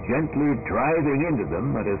by gently driving into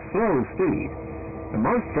them at a slow speed. And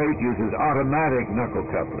most freight uses automatic knuckle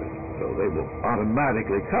couplers, so they will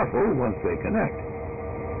automatically couple once they connect.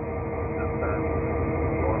 Sometimes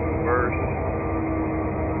going reverse,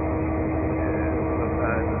 and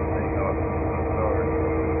sometimes this thing off the start.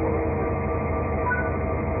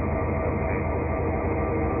 Okay.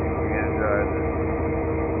 Re-energize it.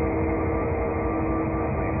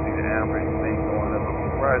 You see the amperage thing going up. I'm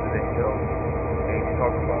surprised they ain't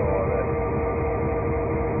talking about all that.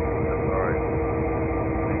 That's alright.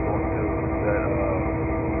 They going to that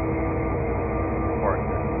part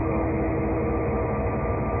there.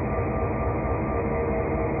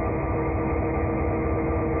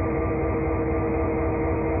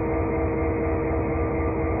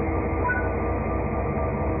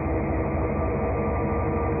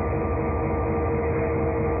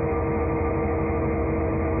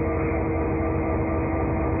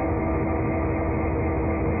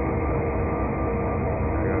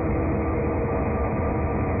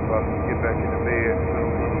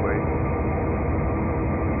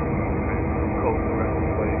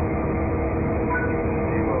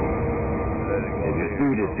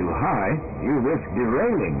 You risk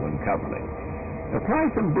derailing when coupling. Apply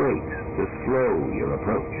some brakes to slow your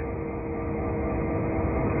approach.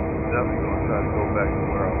 Definitely going to try to go back to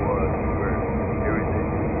where I was, where everything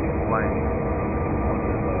is flaming on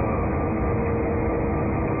this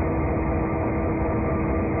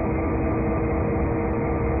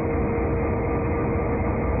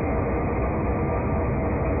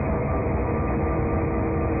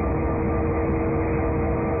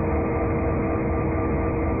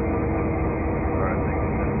I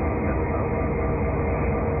think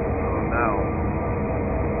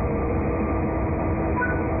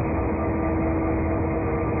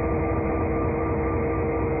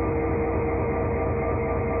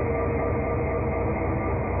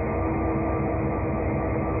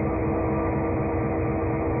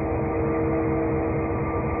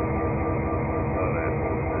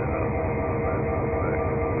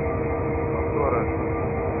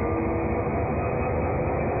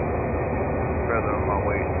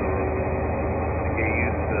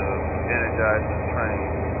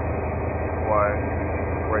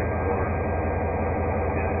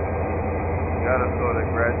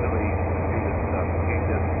eventually do this stuff. You can't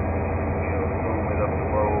just, zoom it up the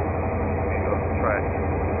road and go to the track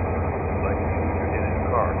like you're in a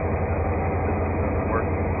car. This doesn't work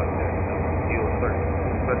like that. Certain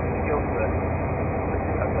special skill set that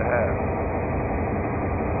you have to have.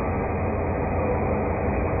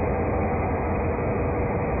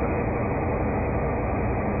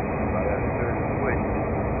 I had to switch.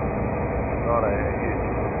 Thought I had hit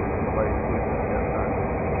the right switch at that time.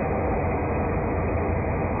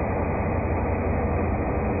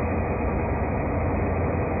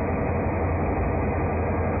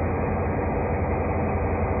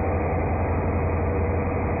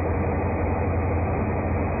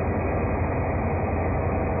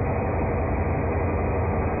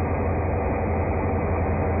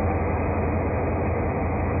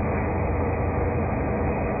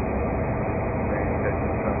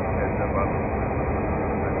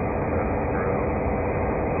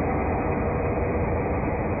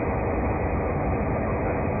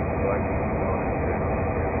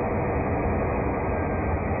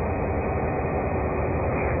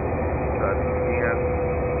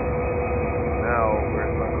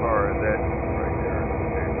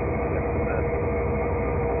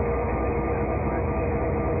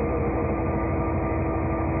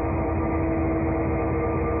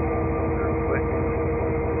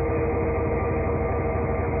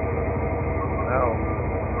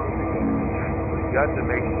 You got to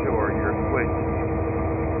make sure your switches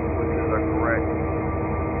are correct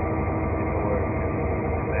in order to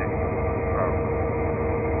connect power.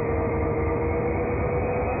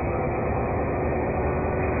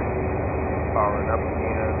 Powering up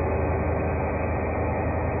again.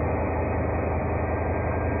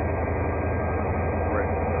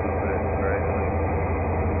 Correct a little bit, right?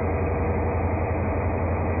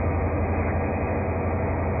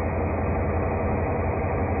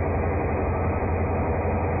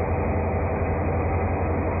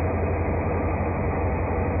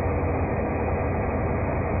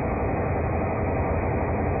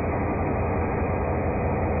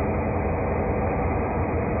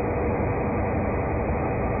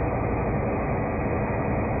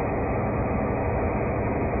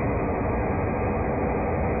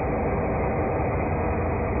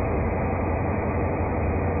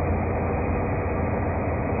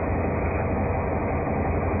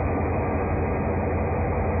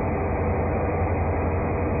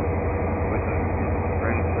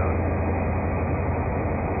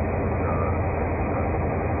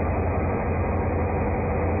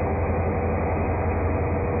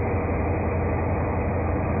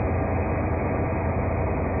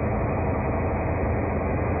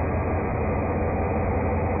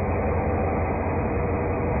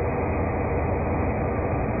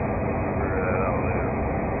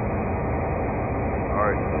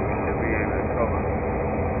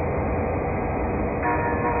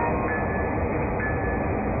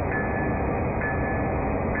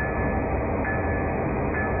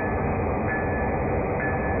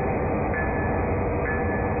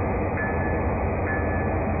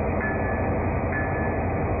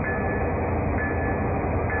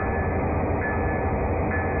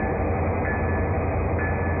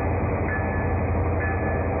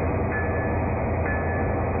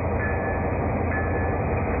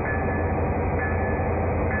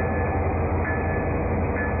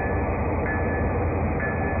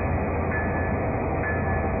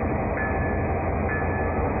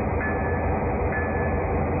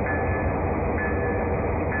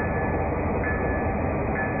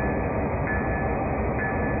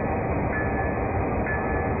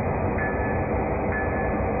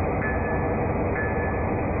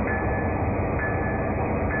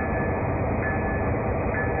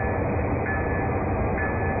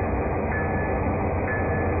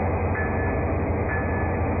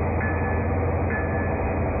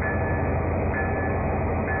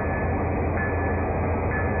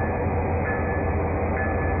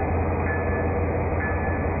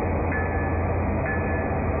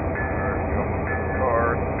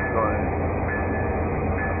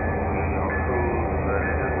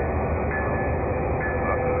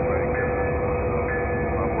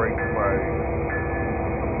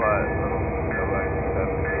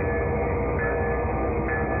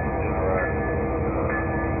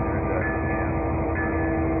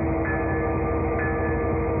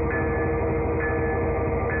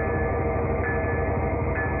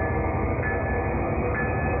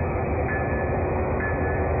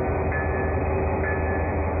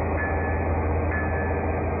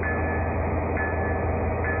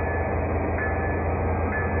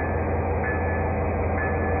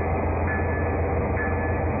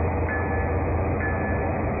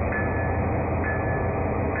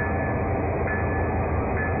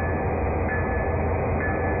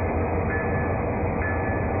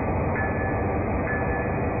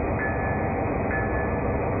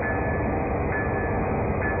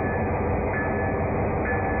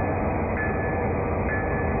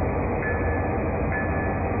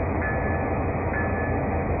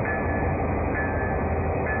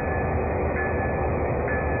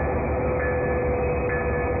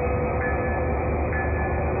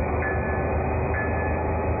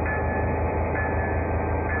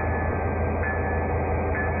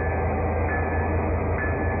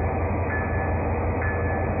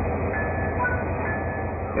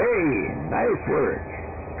 nice work.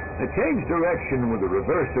 Now change direction with the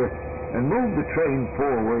reverser and move the train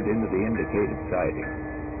forward into the indicated siding.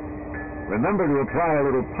 Remember to apply a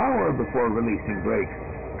little power before releasing brakes.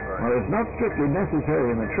 While it's not strictly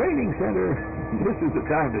necessary in the training center, this is the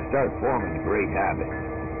time to start forming great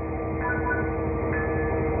habits.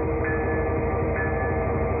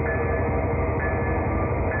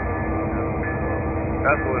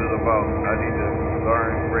 That's what it's about. I need to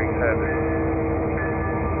learn great habits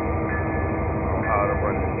on how to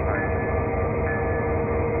run this train.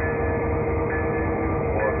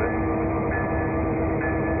 More of it.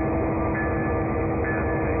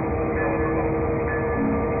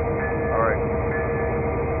 Alright.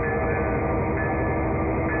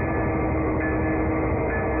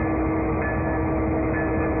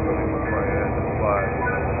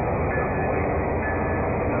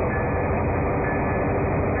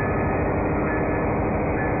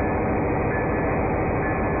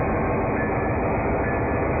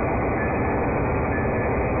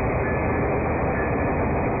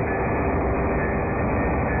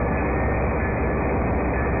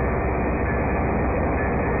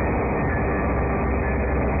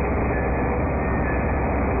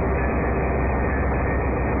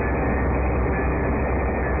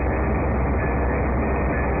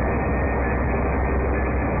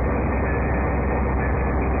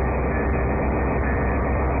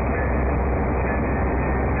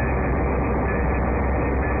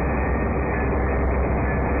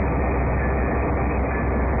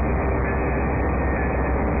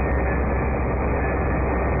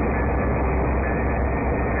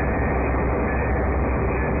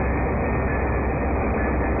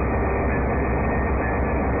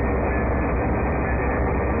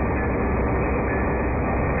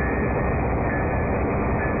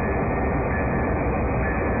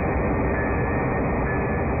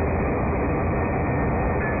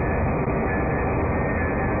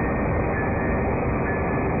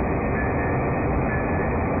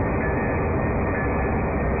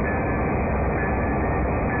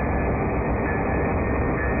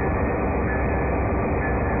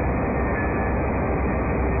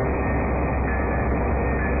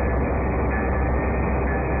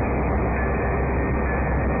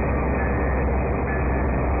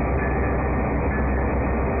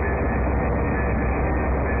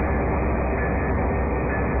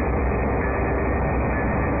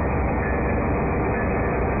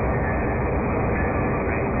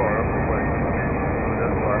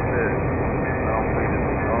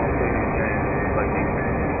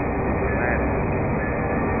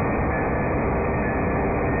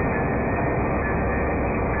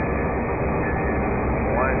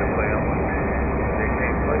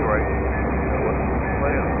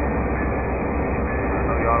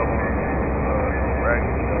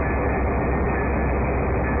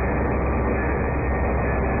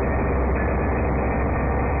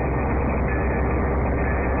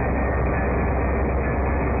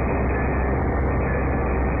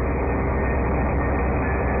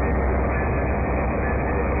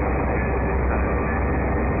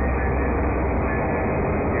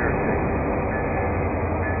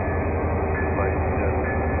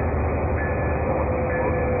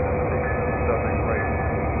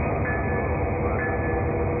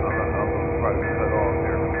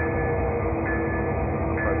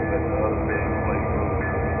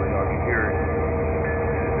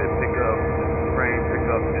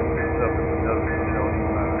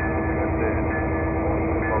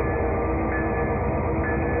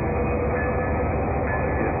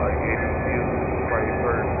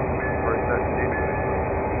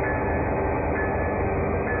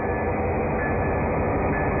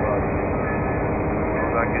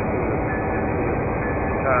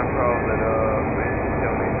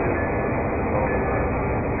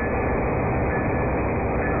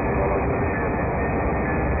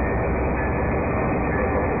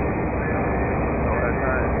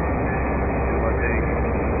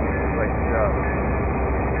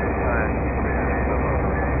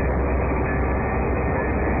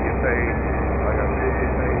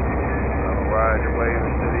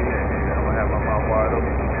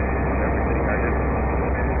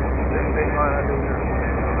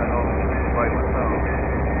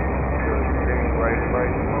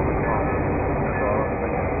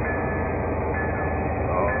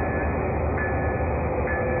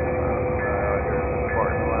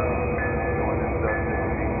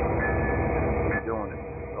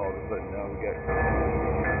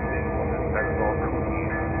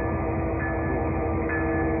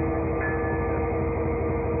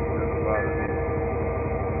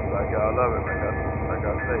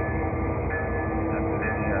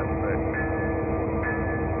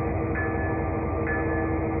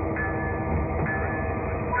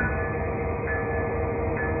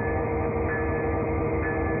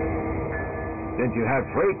 Since you have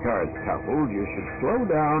freight cars coupled, you should slow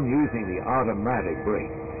down using the automatic brake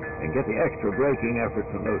and get the extra braking effort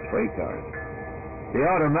from those freight cars. The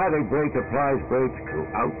automatic brake applies brakes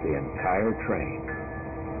throughout the entire train.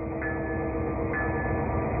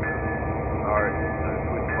 Alright, let's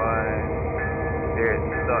switch line. There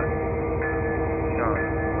it's done. Shine.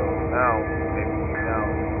 So now, maybe now,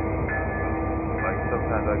 like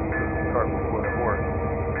sometimes I can put the cart before the horse.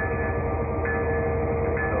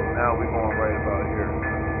 So now we're going right about here.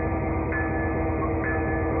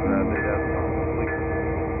 So I think that's complete.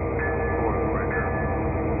 Story right there.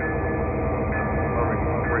 Already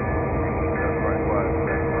my brake. That's right, why it's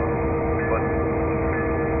like button.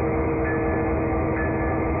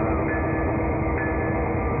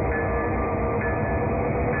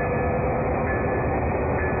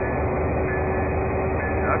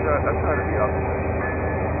 I try to be optimistic.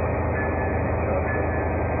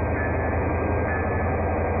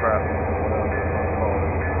 Crap, whatever you want to call it.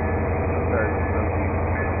 I try to do something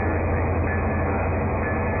irritating.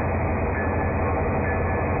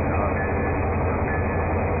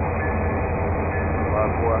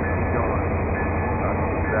 Boy, I keep going. I can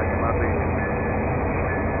get back in my bed.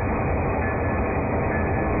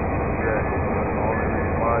 That's the only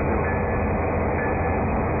reason why I do it.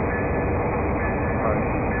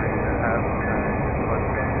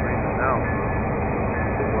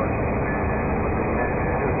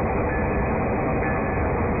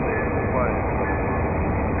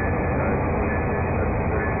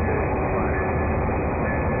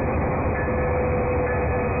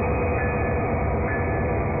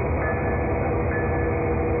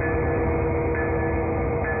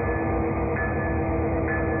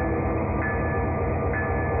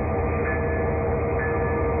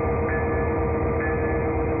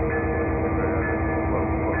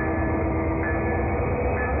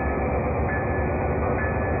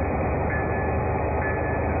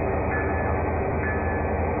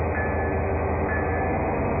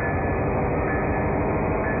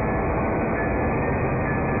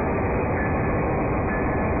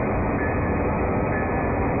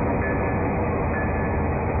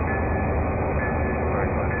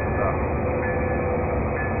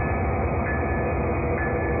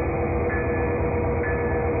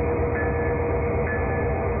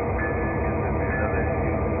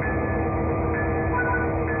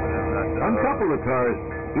 Uncouple the cars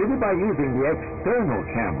either by using the external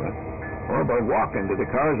camera or by walking to the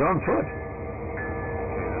cars on foot.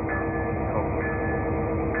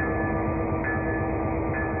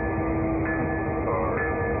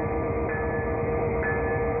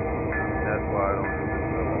 That's why I don't do this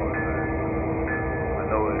stuff all the time. I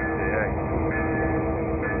know it's the act.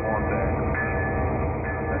 They want that.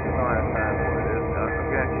 I just don't have time for this. I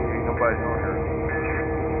guarantee you ain't nobody on here.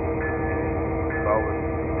 If I was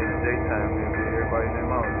in the daytime, there'd be everybody in their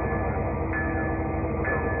mouth.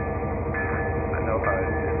 So I know how it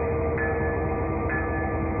is.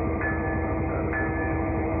 Not a big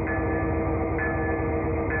deal.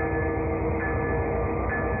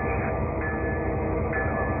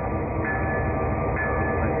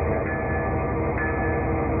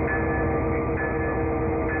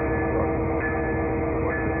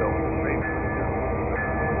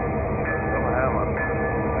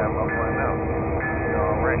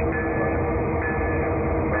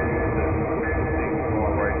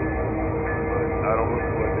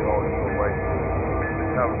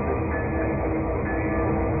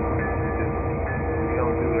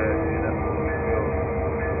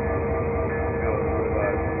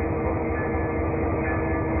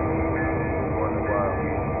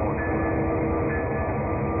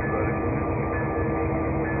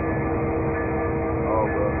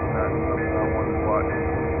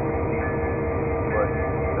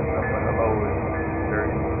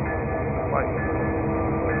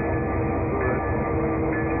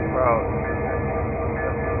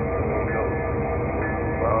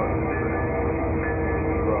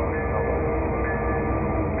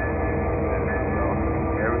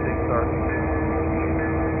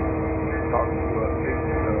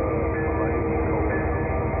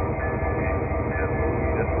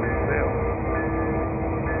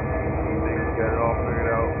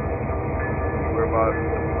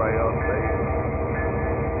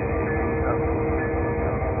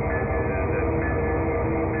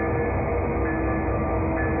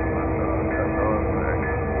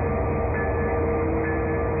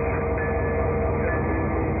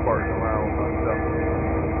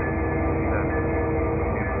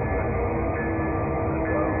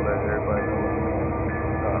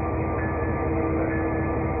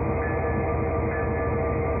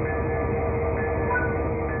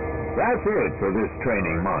 That's it for this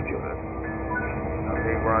training module.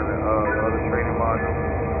 run the other training module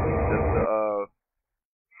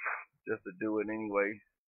just to do it anyway,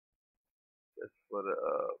 just for the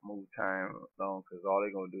move time alone, because all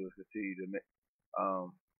they're gonna do is continue to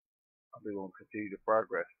they're gonna continue to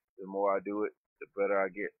progress. The more I do it, the better I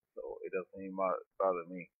get. So it doesn't even bother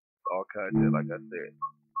me. All kinds of shit, like I said.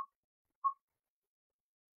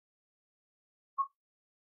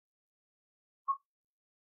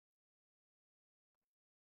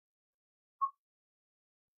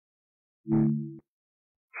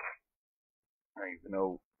 I even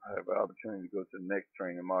know I have an opportunity to go to the next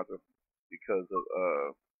training module because of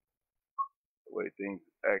the way things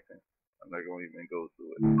are acting. I'm not gonna even go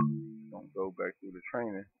through it. I'm gonna go back through the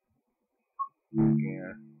training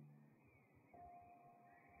again.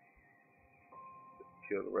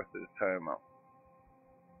 Kill the rest of the time out.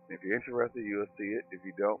 If you're interested, you'll see it. If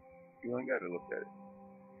you don't, you ain't gotta look at it.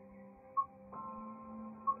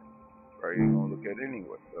 Or you ain't gonna look at it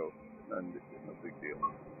anyway, so it's no big deal.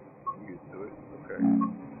 I'm used to it. Okay.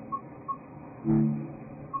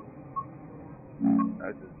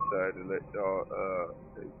 I just decided to let y'all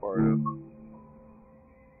take part of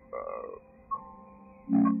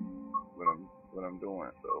what I'm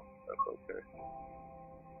doing, so that's okay.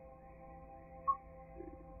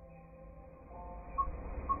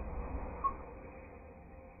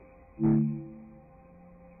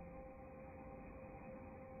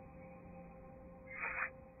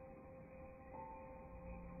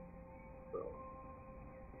 So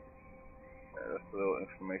that's a little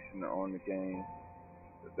information on the game.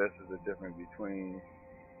 This is the difference between,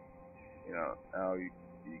 you know, now you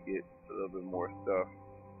get a little bit more stuff.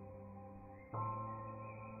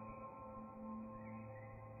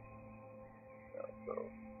 So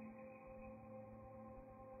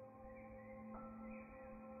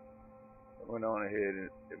I went on ahead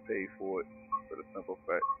and paid for it for the simple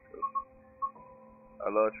fact because I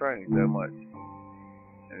love Trainz that much,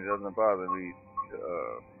 and it doesn't bother me to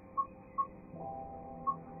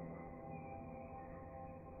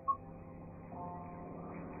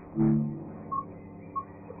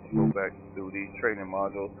go back through these training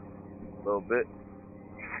modules a little bit,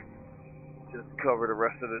 just cover the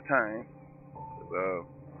rest of the time.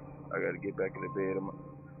 I got to get back in the bed. I'm gonna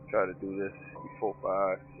try to do this before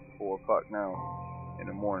 4 o'clock now in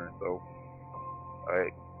the morning. So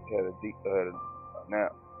I had a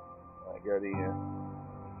nap. I got in.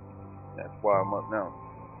 That's why I'm up now.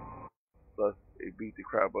 Plus, it beat the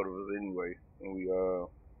crap out of us anyway, and we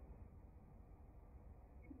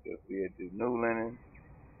had to do new linen.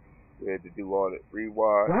 We had to do all that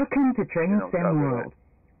rewash. Welcome to Trainz World,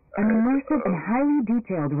 an immersive and highly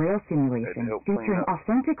detailed rail simulation featuring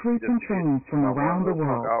authentic routes and trains from around the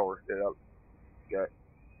world.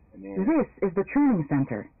 This is the training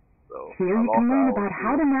center. Here you can learn about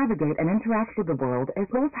how to navigate and interact with the world, as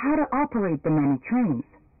well as how to operate the many trains.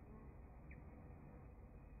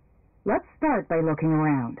 Let's start by looking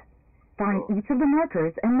around. Find each of the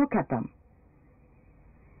markers and look at them.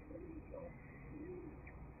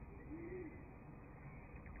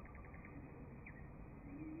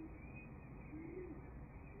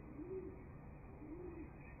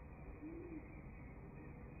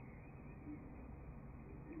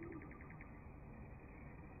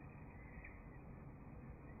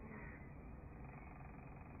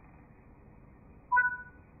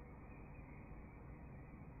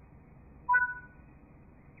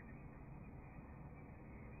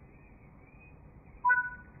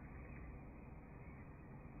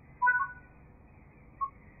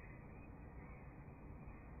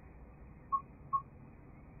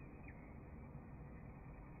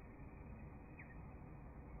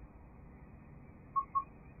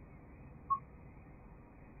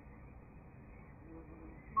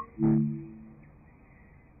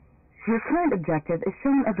 Your current objective is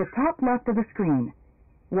shown at the top left of the screen.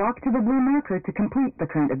 Walk to the blue marker to complete the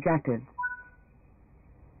current objective.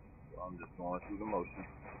 So I'm just going through the motion.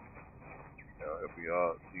 I'll help you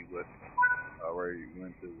all see what I already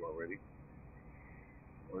went through already,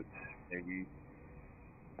 which maybe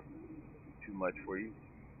too much for you.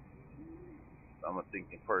 I'm a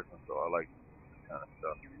thinking person, so I like this kind of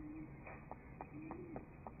stuff.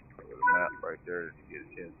 With a map right there to get a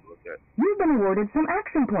chance to look at. You've been awarded some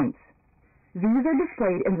action points. These are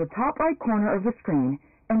displayed in the top right corner of the screen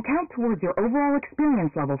and count towards your overall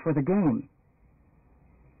experience level for the game.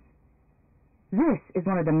 This is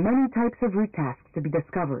one of the many types of route tasks to be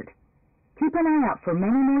discovered. Keep an eye out for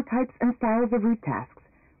many more types and styles of route tasks,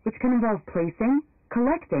 which can involve placing,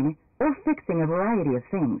 collecting, or fixing a variety of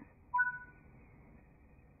things.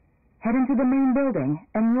 Head into the main building,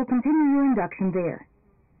 and you'll continue your induction there.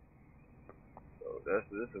 So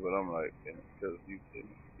this is what I'm like, because you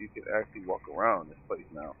can actually walk around this place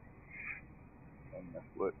now, and that's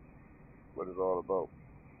what it's all about.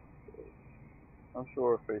 So, I'm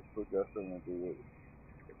sure Facebook got something to do with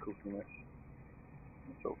the kookiness.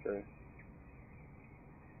 It's okay.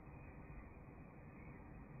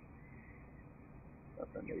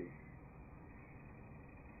 Nothing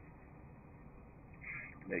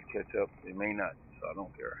may catch up, it may not, so I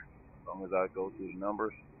don't care. As long as I go through the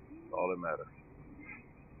numbers, that's all that matters.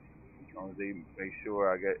 As long as they make sure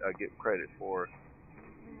I get credit for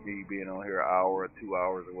me being on here an hour or 2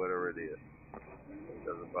 hours or whatever it is. It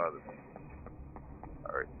doesn't bother me.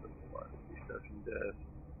 Alright, so reception desk.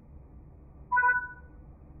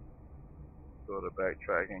 So the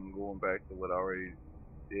backtracking, going back to what I already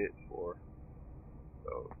did for.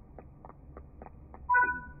 So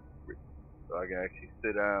I can actually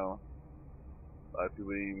sit down. A lot of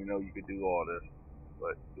people didn't even know you could do all this,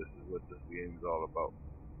 but this is what this game is all about.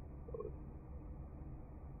 So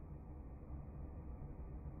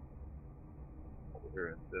over here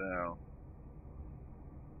and sit down,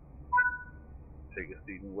 take a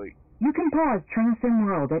seat and wait. You can pause Trainz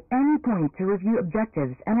World at any point to review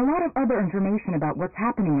objectives and a lot of other information about what's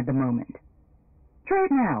happening at the moment. Try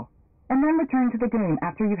it now, and then return to the game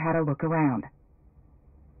after you've had a look around.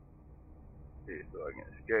 Okay, so I can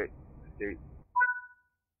escape,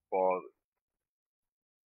 pause it,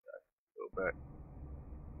 go back.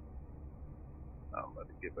 Now I'm about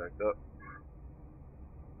to get back up.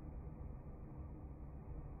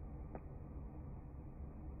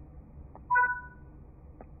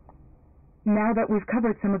 Now that we've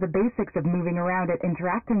covered some of the basics of moving around and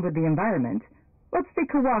interacting with the environment, let's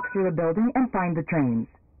take a walk through the building and find the trains.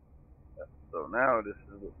 So now this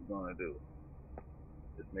is what we're going to do.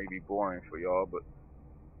 This may be boring for y'all, but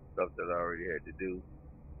stuff that I already had to do,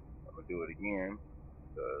 I'm going to do it again,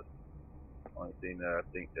 because the only thing that I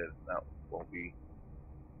think that not won't be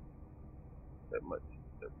that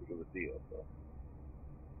big of a deal. So,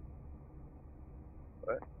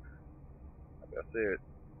 but like I said,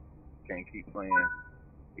 can't keep playing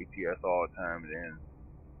ATS all the time and then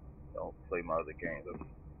don't play my other games. I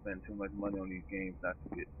spend too much money on these games not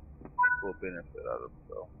to get full benefit out of them.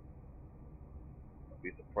 So I'll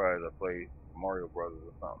be surprised I play Mario Brothers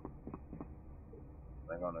or something.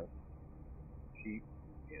 I'm gonna keep,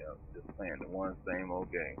 just playing the one same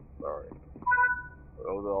old game. Sorry. So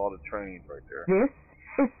those are all the trains right there. This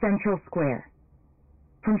is Central Square.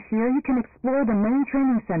 From here you can explore the main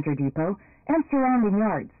training center depot and surrounding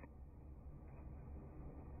yards.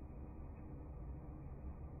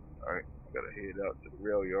 Alright, I gotta head out to the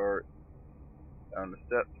rail yard, down the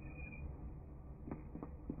steps.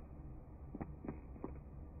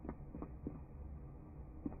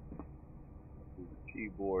 Use the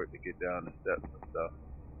keyboard to get down the steps and stuff.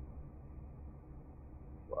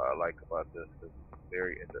 What I like about this is it's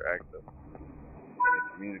very interactive and it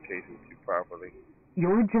communicates with you properly.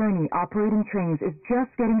 Your journey operating trains is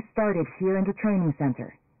just getting started here in the training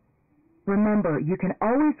center. Remember, you can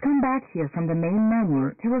always come back here from the main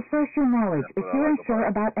menu to refresh your knowledge if you're unsure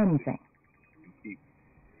about anything. You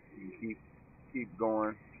can keep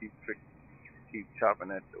going, keep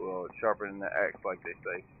chopping at, sharpening the axe, like they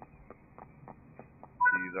say.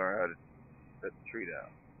 You learn how to cut the tree down.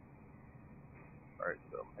 Alright,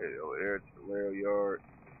 so I'm headed over there to the rail yard.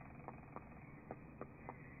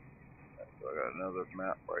 So I got another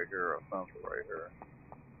map right here, or something right here.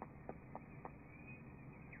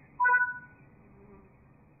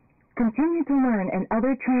 Continue to learn and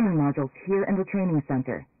other training modules here in the training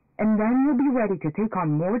center, and then you'll be ready to take on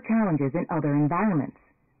more challenges in other environments.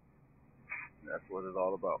 That's what it's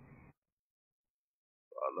all about.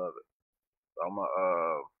 So I love it. So I'm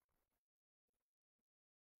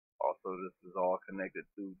also this is all connected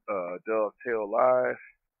to Dovetail Live.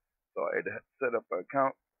 So I had to set up an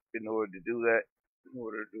account in order to do that, in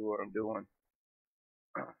order to do what I'm doing.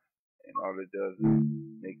 And all it does is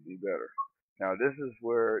make me better. Now this is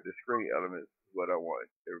where the screen element is what I want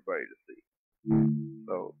everybody to see.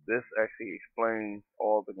 So this actually explains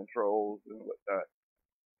all the controls and whatnot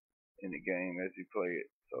in the game as you play it.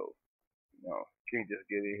 So you can't just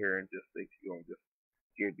get in here and just think you're gonna just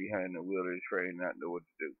get behind the wheel of the train and not know what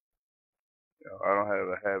to do. I don't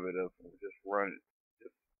have a habit of just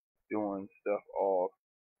doing stuff all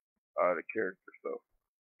out of character. So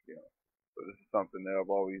so this is something that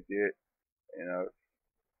I've always did, and I've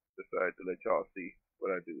decided to let y'all see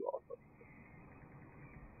what I do also.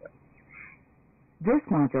 This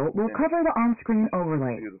module will cover the on-screen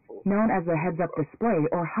overlay, known as the heads-up display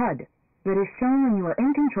or HUD, that is shown when you are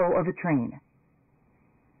in control of a train.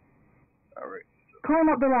 Alright. Climb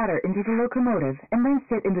up the ladder into the locomotive and then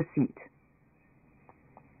sit in the seat.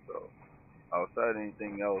 outside of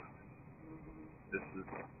anything else, this is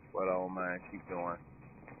what I don't mind keep doing.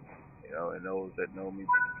 You know, and those that know me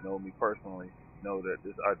personally know that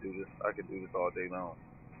I can do this all day long.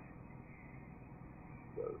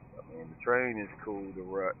 Because I mean, the train is cool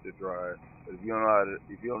to drive, but if you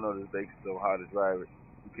don't know the basics of how to drive it,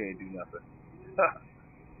 you can't do nothing.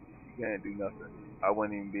 You can't do nothing. I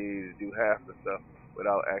wouldn't even be able to do half the stuff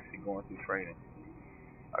without actually going through training.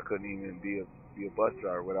 I couldn't even be a bus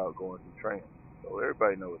driver without going through training. So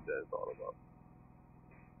everybody knows what that's all about.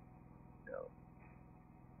 You know.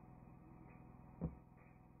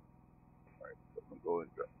 Alright, so I'm gonna go and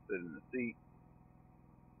sit in the seat.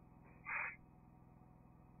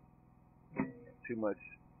 Too much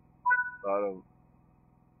thought of.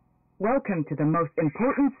 Welcome to the most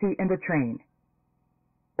important seat in the train.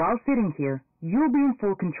 While sitting here, you'll be in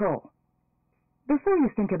full control. Before you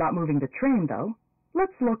think about moving the train, though,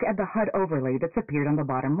 let's look at the HUD overlay that's appeared on the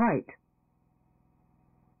bottom right.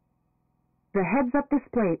 The heads-up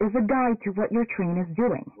display is a guide to what your train is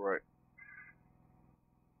doing. Right.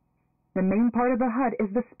 The main part of the HUD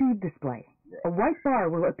is the speed display. Right. A white bar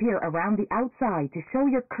will appear around the outside to show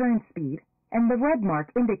your current speed, and the red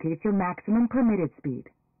mark indicates your maximum permitted speed.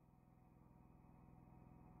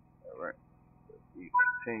 All right. Let's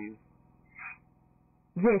continue.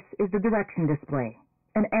 This is the direction display.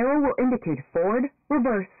 An arrow will indicate forward,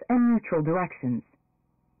 reverse, and neutral directions.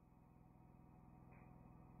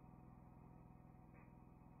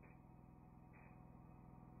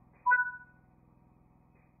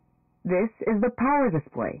 This is the power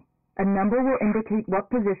display. A number will indicate what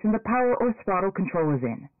position the power or throttle control is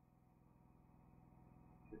in.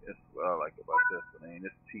 That's what I like about this. I mean,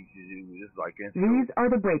 this teaches you, it's like These are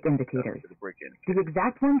the brake indicators. The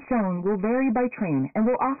exact one shown will vary by train and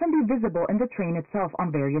will often be visible in the train itself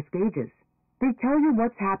on various gauges. They tell you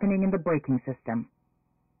what's happening in the braking system.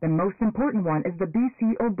 The most important one is the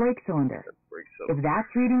BC or brake cylinder. If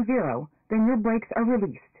that's reading 0, then your brakes are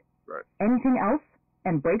released. Right. Anything else,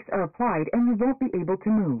 and brakes are applied and you won't be able to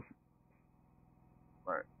move.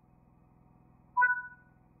 Right.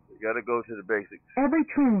 You gotta go to the basics. Every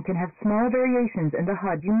train can have small variations in the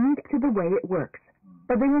HUD unique to the way it works,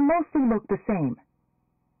 but they will mostly look the same.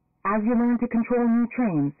 As you learn to control new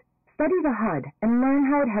trains, study the HUD and learn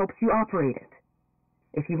how it helps you operate it.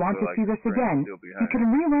 If you want to see this again, you can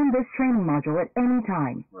rerun this training module at any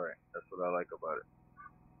time. Right, that's what I like about it.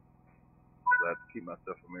 I have to keep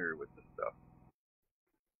myself familiar with this stuff.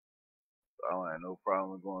 So I don't have no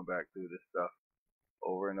problem with going back through this stuff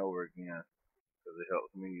over and over again, because it helps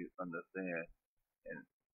me understand, and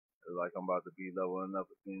it's like I'm about to be leveling up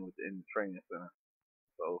again within the training center.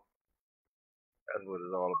 So that's what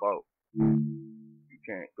it's all about. You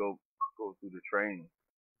can't go through the training,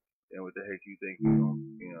 and what the heck you think you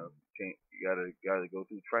gotta go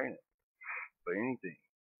through training for anything.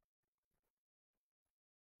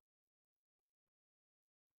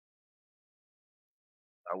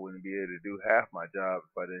 I wouldn't be able to do half my job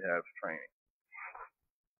if I didn't have training.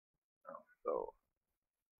 So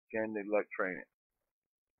can't neglect training.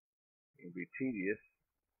 It can be tedious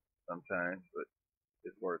sometimes, but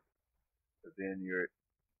it's worth it. Because then you're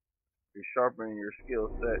sharpening your skill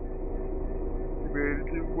set to be able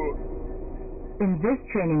to do more. In this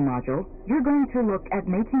training module, you're going to look at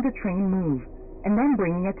making the train move and then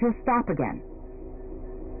bringing it to a stop again.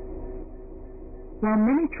 While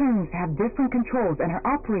many trains have different controls and are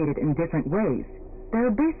operated in different ways, there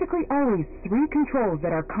are basically always 3 controls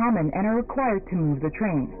that are common and are required to move the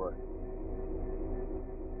train. Right.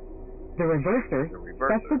 The reverser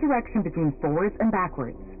sets the direction between forwards and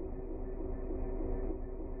backwards.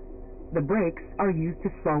 The brakes are used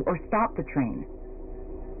to slow or stop the train.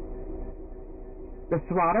 The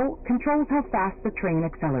throttle controls how fast the train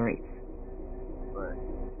accelerates. Right.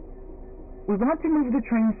 We want to move the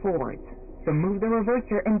train forwards, so move the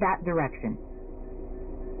reverser in that direction.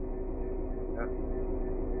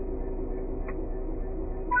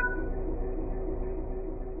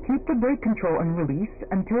 Keep the brake control and release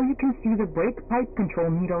until you can see the brake pipe control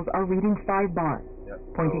needles are reading 5 bars,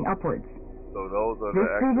 pointing upwards. So those are this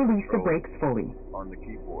will release the brakes fully. On the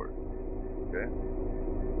keyboard. Okay?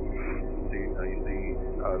 See, now you see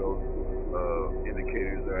how those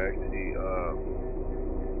indicators are actually,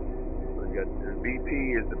 so you got the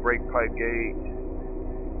BP is the brake pipe gauge,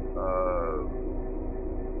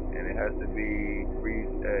 and it has to be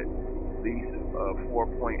reached at least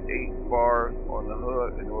 4.8 bars on the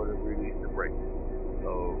hood in order to release the brake.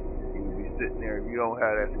 So you would be sitting there, if you don't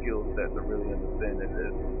have that skill set to really understand that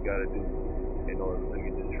that's what you gotta do in order to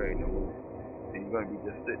get this train to move, then you're gonna be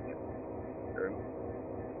just sitting there. Okay?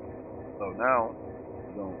 So now,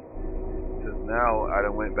 because now I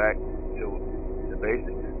done went back to still the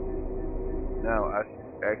basics. Now I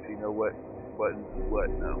actually know what buttons is what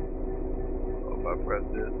now. So if I press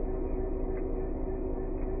this,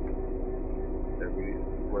 that releases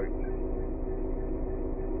the brakes.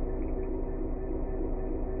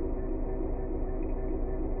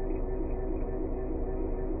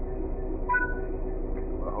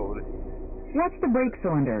 I hold it. Watch the brake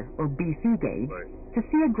cylinder, or BC gauge, to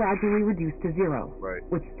see it gradually reduce to 0,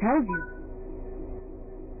 which tells you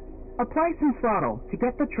apply some throttle to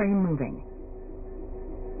get the train moving.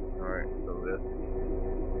 Alright, so that's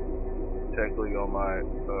technically on my,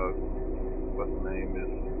 what's the name is,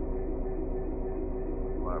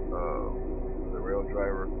 my, the rail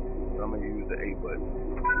driver, so I'm going to use the A button.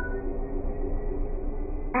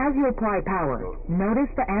 As you apply power, notice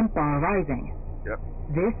the amp bar rising. Yep.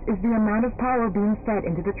 This is the amount of power being fed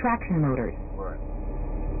into the traction motors. Right.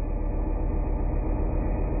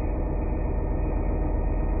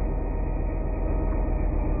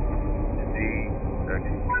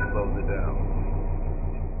 Slows it down.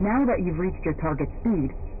 Now that you've reached your target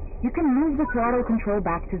speed, you can move the throttle control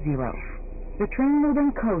back to 0. The train will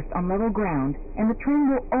then coast on level ground, and the train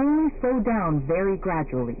will only slow down very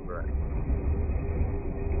gradually. Right.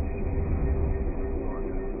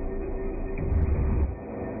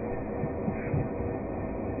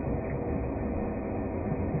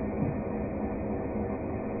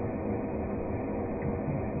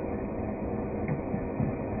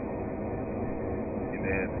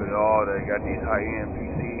 They got these high-end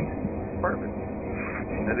PCs. Perfect.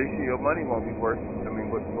 At least your money won't be worth.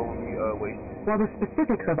 What's going to be wasted. While the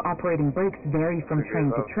specifics of operating brakes vary from train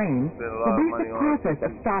to train, the basic process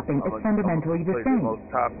of stopping is fundamentally the same. Most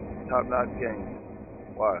top-notch games.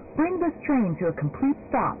 Why? Bring this train to a complete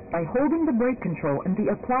stop by holding the brake control in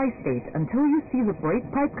the apply state until you see the brake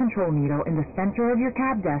pipe control needle in the center of your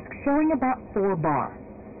cab desk showing about 4 bar.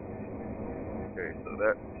 Okay, so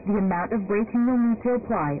that. The amount of braking you'll need to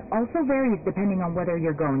apply also varies depending on whether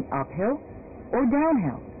you're going uphill or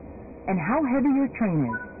downhill, and how heavy your train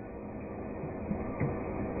is.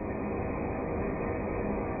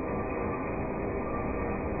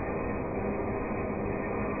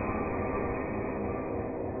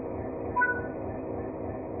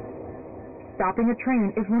 Stopping a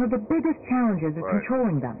train is one of the biggest challenges of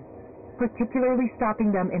controlling them, particularly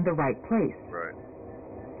stopping them in the right place. Right.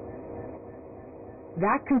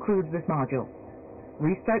 That concludes this module.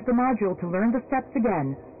 Restart the module to learn the steps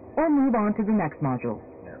again, or move on to the next module.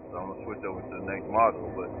 Yeah, so I'm going to switch over to the next module,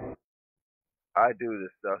 but I do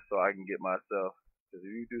this stuff so I can get myself, because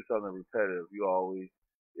if you do something repetitive, it'll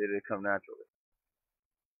come naturally.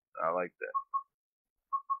 I like that.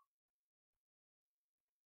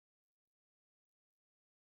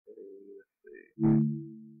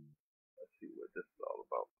 Let's see what this is all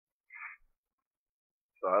about.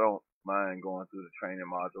 So I don't mind going through the training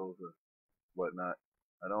modules or whatnot.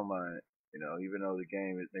 I don't mind it, even though the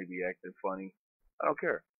game is maybe acting funny. I don't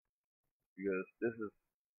care, because this is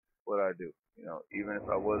what I do. Even if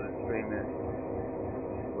I wasn't streaming,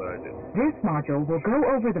 this is what I do. This module will go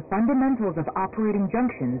over the fundamentals of operating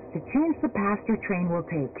junctions to change the path your train will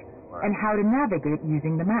take, and how to navigate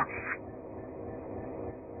using the map.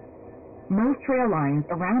 Most rail lines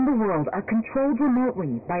around the world are controlled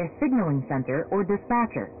remotely by a signaling center or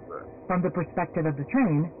dispatcher. From the perspective of the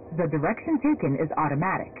train, the direction taken is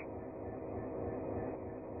automatic.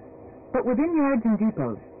 But within yards and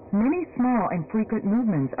depots, many small and frequent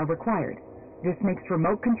movements are required. This makes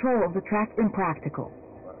remote control of the track impractical.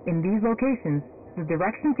 In these locations, the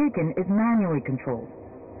direction taken is manually controlled.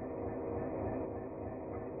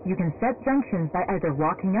 You can set junctions by either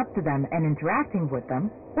walking up to them and interacting with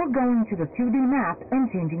them, or going to the 2D map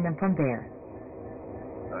and changing them from there.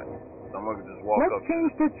 Let's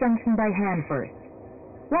change this junction by hand first.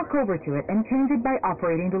 Walk over to it and change it by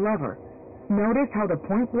operating the lever. Notice how the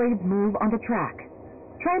point blades move on the track.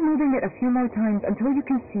 Try moving it a few more times until you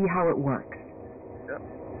can see how it works. Yep,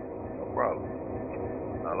 no problem.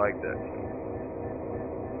 I like that.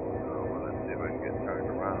 Let's see if I can get turned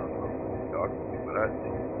around so y'all can see what I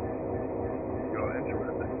see. Y'all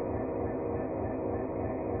interested?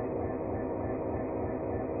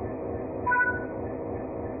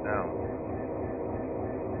 Now,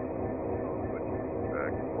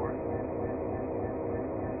 back and forth.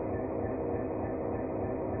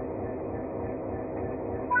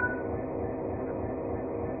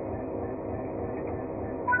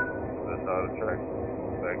 That's how the track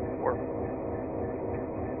moves back and forth.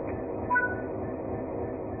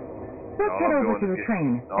 Let's head over to the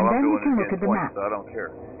train, and then we can look at the map. So I don't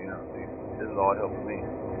care. See, this is all helping me. I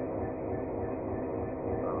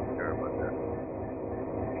don't care about that.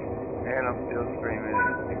 And I'm still streaming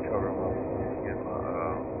and covering my, get my,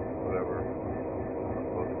 whatever I'm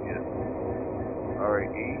supposed to get.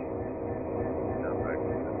 Alright, E. Now back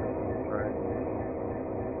to the train.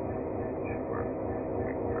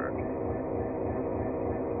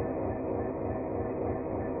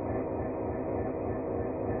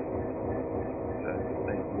 That's the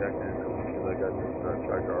thing I can do because I got this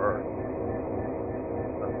tracker art.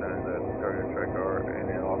 Sometimes I have to target tracker art, and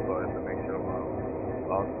then also I have to make sure my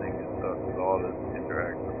mouse thing and stuff is all this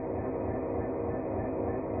interactive.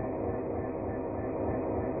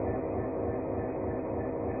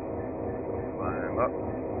 Climb up.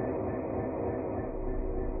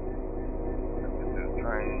 Let's get to the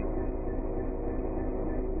train.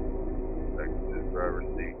 Back to the driver's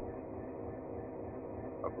seat.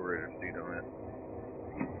 Operator seat I'm in.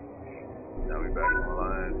 Now we back on the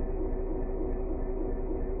line.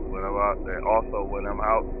 When I'm out there, also when I'm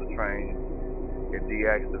out the train, it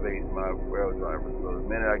deactivates my rail driver. So the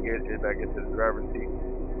minute I get it back into the driver's seat,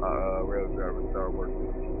 my rail driver start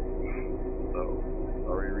working. So it's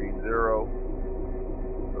already read 0.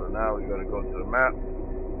 So now we're gonna go to the map,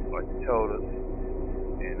 like it told us,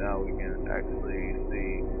 and now we can actually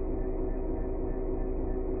see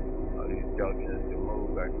how these junctions can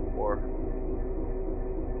move back and forth.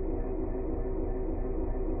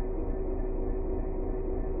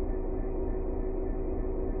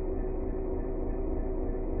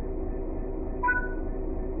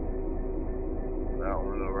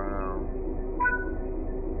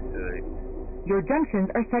 Your junctions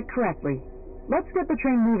are set correctly. Let's get the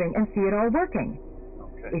train moving and see it all working.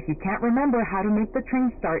 Okay. If you can't remember how to make the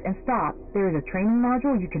train start and stop, there is a training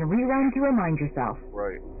module you can rerun to remind yourself.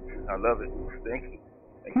 Right. I love it. Thank you.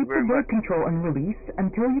 Keep the brake control and release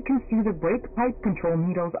until you can see the brake pipe control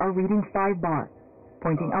needles are reading 5 bar,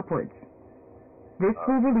 pointing upwards. This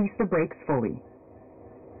will release the brakes fully.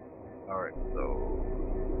 Alright, so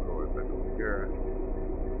go right back over here.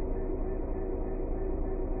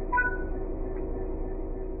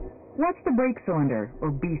 Watch the brake cylinder, or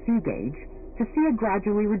BC gauge, to see it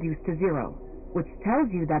gradually reduce to 0, which tells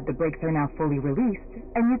you that the brakes are now fully released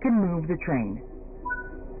and you can move the train.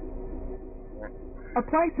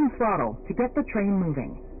 Apply some throttle to get the train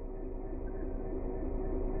moving.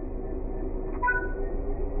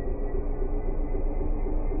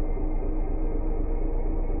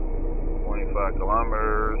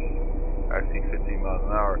 Kilometers, actually 15 miles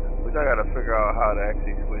an hour, which I gotta figure out how to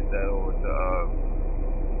actually switch that over to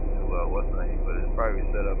what's the name, but it's probably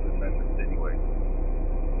set up in metrics anyway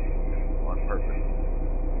on purpose.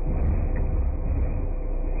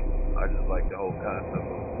 I just like the whole concept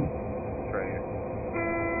of training.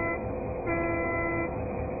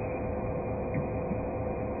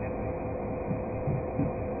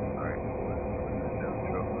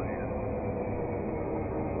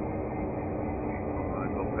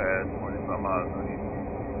 Past 25 miles,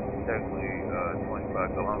 technically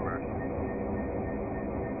 25 kilometers.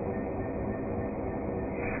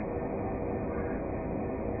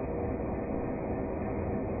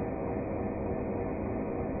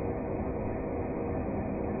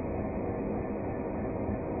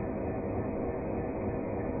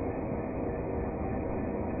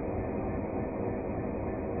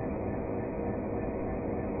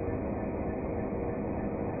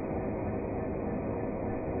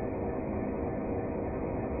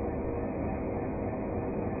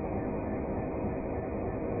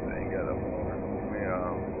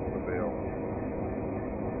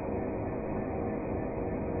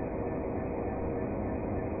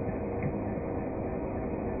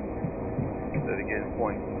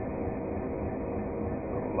 Point.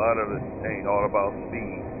 So a lot of it ain't all about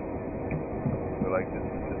speed. So like to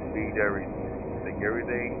speed think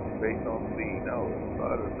everything based on speed. No, a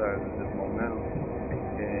lot of times it's just momentum.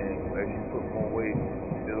 And as you put more weight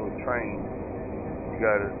into a train, you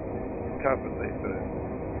gotta compensate for that.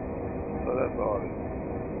 So that's all it is.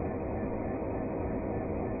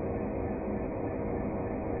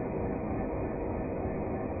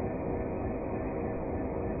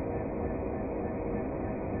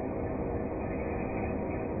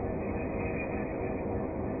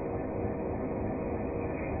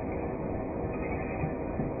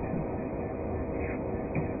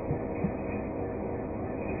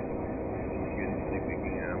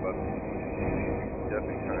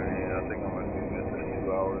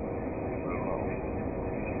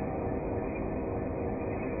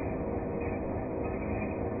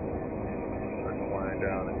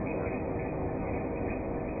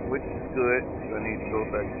 Which is good. I need to go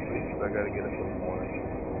back to sleep because I got to get up in the morning.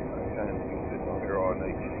 I can't be sitting on here all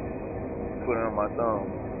night, twiddling my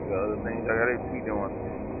thumb. Got other things I got to be doing.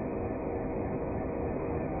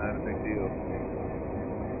 I have to big deal.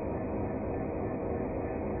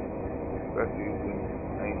 Especially when you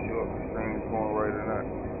ain't sure if the stream is going right or not.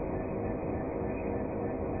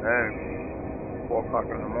 And 4 o'clock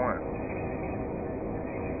in the morning.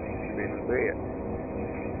 You should be in bed.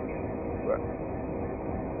 But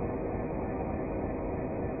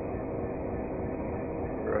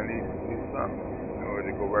I need to do something in order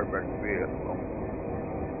to go right back to bed. So.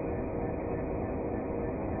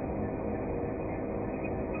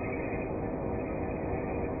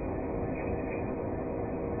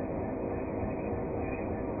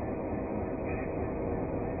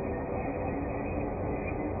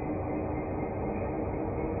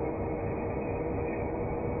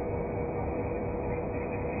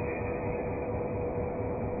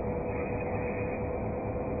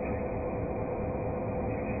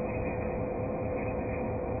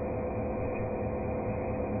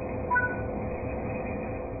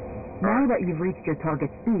 Now that you've reached your target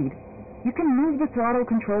speed, you can move the throttle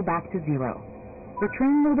control back to 0. The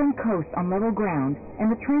train will then coast on level ground,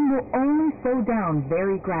 and the train will only slow down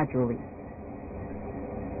very gradually.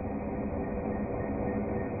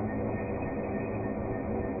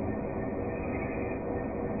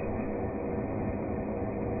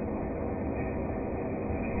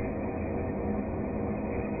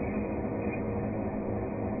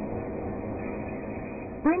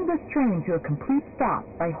 Bring this train to a complete stop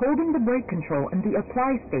by holding the brake control in the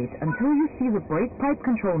apply state until you see the brake pipe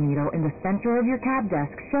control needle in the center of your cab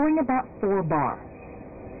desk showing about 4 bar.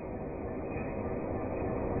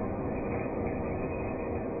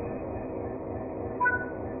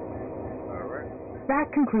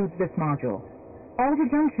 That concludes this module. All the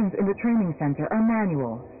junctions in the training center are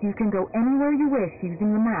manual, so you can go anywhere you wish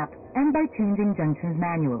using the map and by changing junctions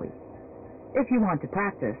manually. If you want to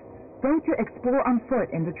practice, go to Explore on Foot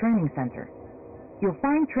in the training center. You'll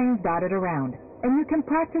find trains dotted around, and you can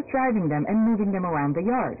practice driving them and moving them around the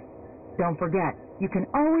yard. Don't forget, you can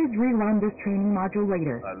always rerun this training module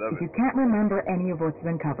later if you can't remember any of what's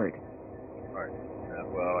been covered. Right, that's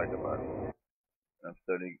what I like about it. I'm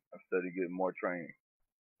studying getting more training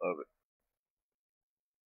of it.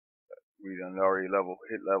 We done already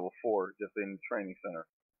hit level 4 just in the training center.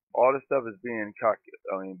 All this stuff is being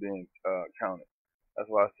counted. That's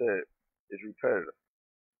why I said it's repetitive.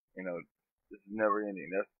 You know, it's never ending.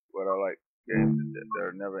 That's what I like. Games that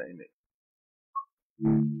they're never ending.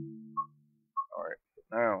 Alright, so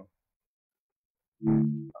now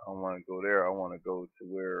I don't want to go there. I want to go to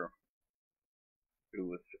where it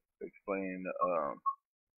was explaining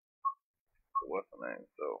what's the name.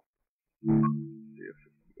 So see if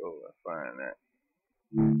we can go and find that.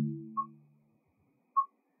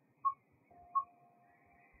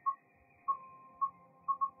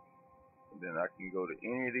 Then I can go to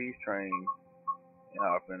any of these trains and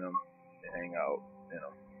hop in them and hang out in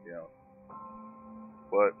them, you know.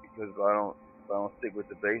 But because if I don't stick with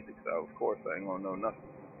the basics, of course I ain't gonna know nothing.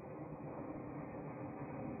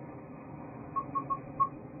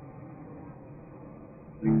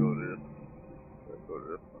 Let's go to this. Let's go to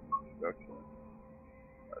this one. Introduction.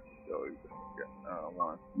 I'll show you this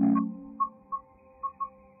one.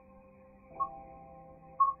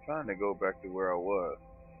 I'm trying to go back to where I was.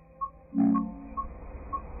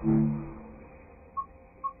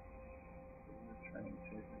 Train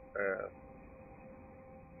chasing fast.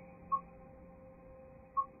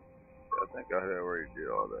 I think I had already did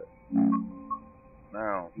all that.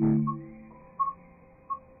 Now,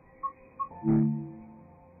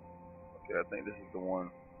 okay, I think this is the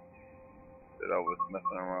one that I was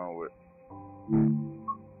messing around with.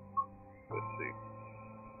 Let's see.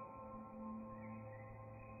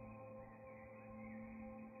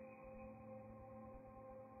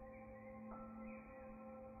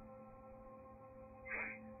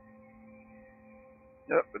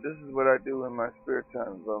 Yep, but this is what I do in my spare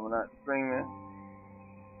time. If I'm not streaming,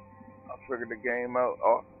 I'll figure the game out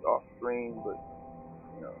off stream, but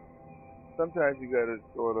you know, sometimes you gotta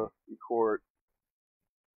sort of record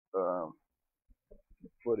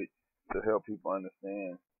footage to help people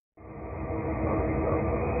understand.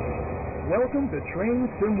 Welcome to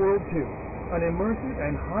Trainz SimWorld 2, an immersive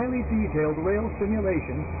and highly detailed rail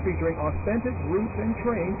simulation featuring authentic routes and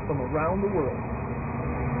trains from around the world.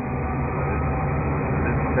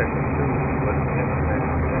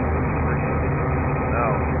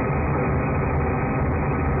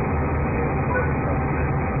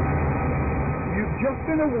 You've just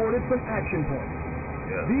been awarded some action points.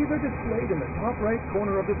 Yeah. These are displayed in the top right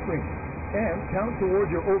corner of the screen and count towards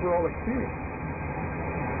your overall experience.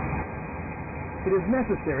 It is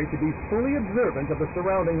necessary to be fully observant of the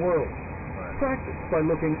surrounding world. Right. practice by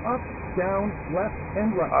looking up, down, left,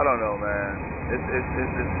 and right. I don't know, man. It's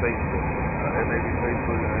Facebook. It may be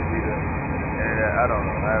Facebook, it may be the internet. I don't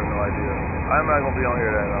know. I have no idea. I'm not gonna be on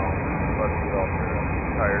here that long. I'm about to get off here.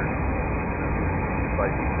 I'm tired. It's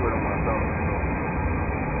like you quit on my thumb. So,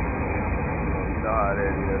 you know how that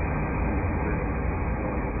is.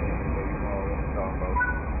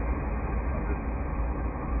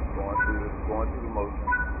 Going through the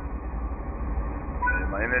motions,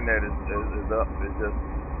 and my internet is up. It's just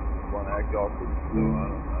want to act all stupid. So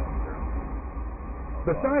I don't care.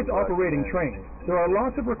 Besides operating Trainz, there are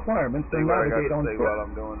lots of requirements to navigate on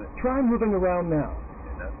foot. Try moving around now.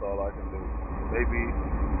 And that's all I can do. Maybe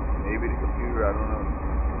the computer. I don't know.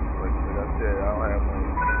 Like I said, I don't have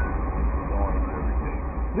money going on everything.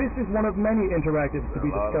 This is one of many interactives to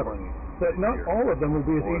be discovered, but not all of them will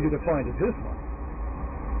be as easy to find as this one.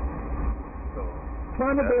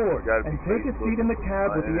 Climb aboard and take a seat in the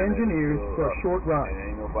cab with the engineers for a short ride.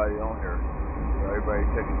 And ain't nobody on here. Everybody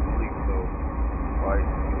taking sleep, so why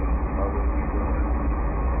would we doing it?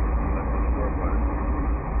 Let's just work on it.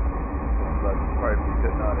 So I'm about to probably be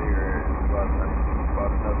sitting out of here in about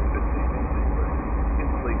another 15 minutes, but get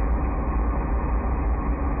sleep.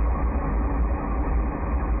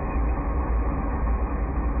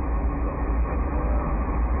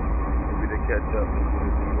 Maybe to catch up and do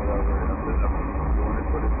whatever. I'm doing it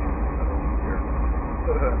for the view. I don't care.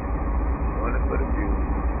 Doing it for the view.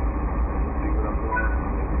 See what I'm doing.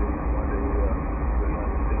 Maybe one day really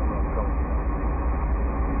understand where I'm coming from.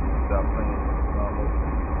 Stop playing around with it.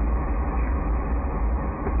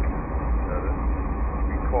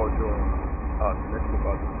 Be cordial and optimistic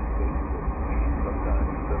about the situation. Sometimes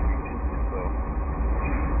it doesn't be decent, so.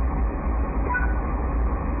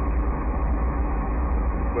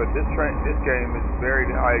 But this game is very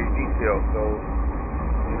highly detailed, so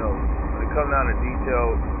you know when it comes down to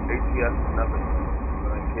detail, ATS is nothing.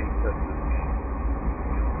 So you can't touch this game.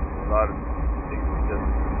 A lot of things are just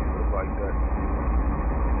stuff like that.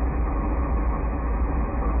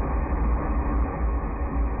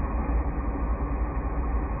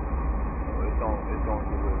 So it's going to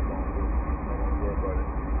do what it's going to do. I don't want to worry about it.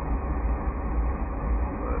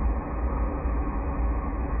 But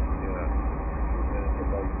yeah.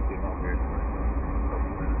 About getting on here in a couple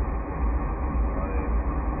minutes.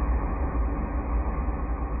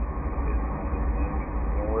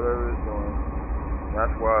 Doing whatever it's doing.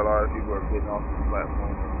 That's why a lot of people are getting off the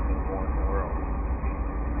platform and going somewhere else.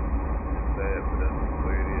 It's sad, but that's the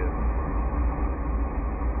way it is.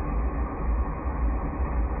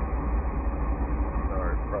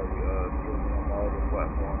 Sorry, probably streaming on my other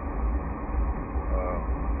platform.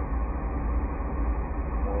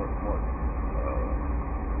 More.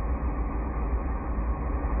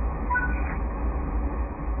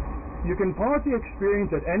 You can pause the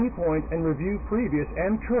experience at any point and review previous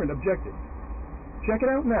and current objectives. Check it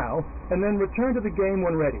out now, and then return to the game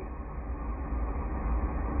when ready.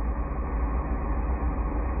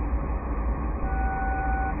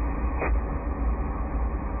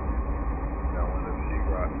 Now, when she's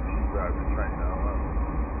driving the train now,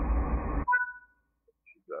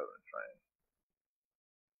 she's driving the train.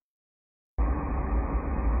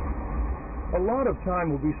 A lot of time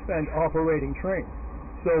will be spent operating Trainz.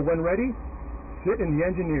 So when ready, sit in the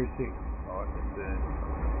engineer's seat. Oh, I can sit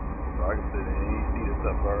in any seat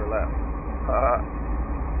that's up for her lap.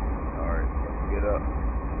 Alright, let's get up.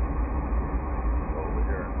 Over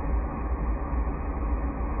here.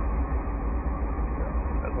 Yeah,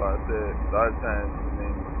 that's why I said a lot of times, I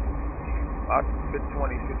mean, my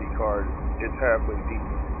 2050 card is halfway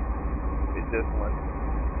decent. It's just once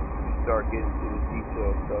you start getting to the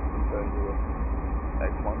detail stuff because of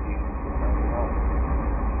that clunky and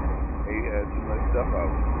he had too much stuff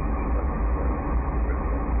out.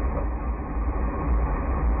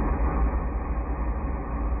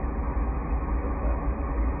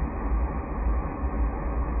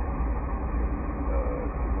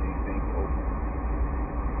 Too many things open.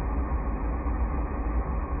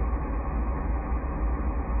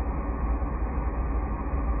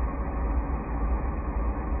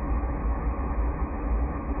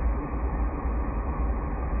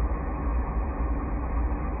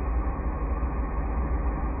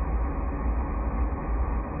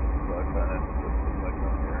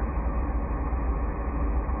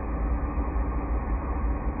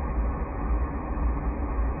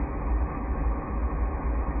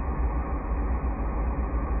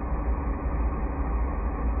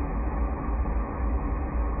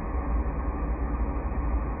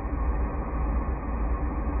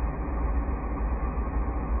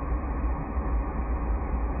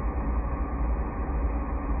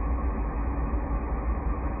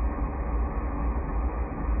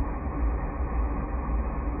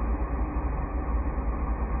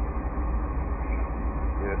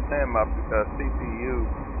 And my CPU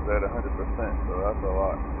is at 100%, so that's a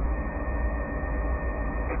lot.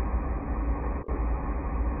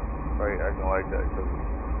 Right, acting like that because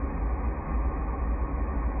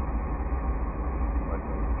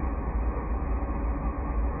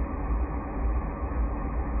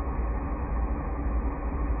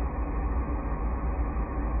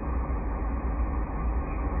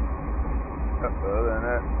other than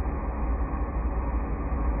that,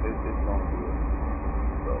 it's going to be good.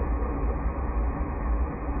 So,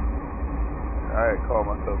 I had called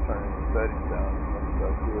myself turning the settings down as much as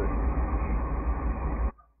I could.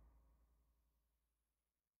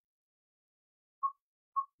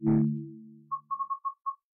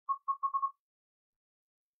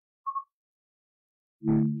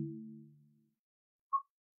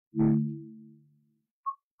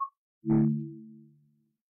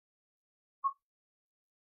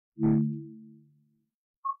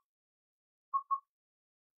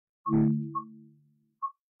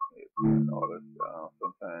 And all this down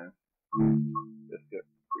sometimes just get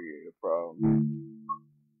create a problem.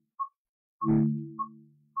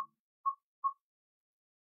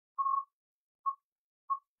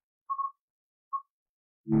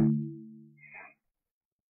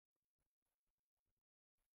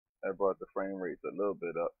 I brought the frame rates a little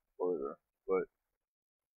bit up further, but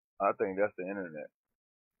I think that's the internet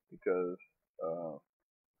because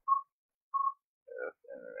that's the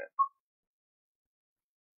internet.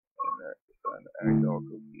 Internet is starting to act all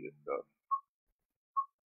kooky and stuff.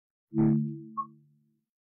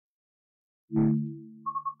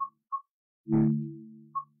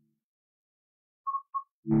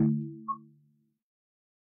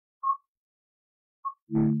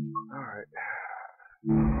 Alright.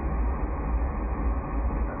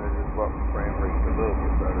 And I just brought the frame rate a little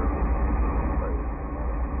bit better. Right.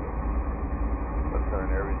 Let's turn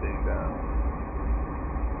everything down.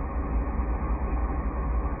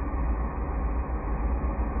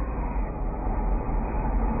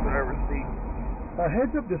 Whatever seat. A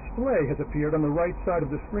heads-up display has appeared on the right side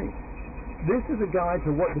of the screen. This is a guide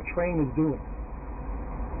to what the train is doing.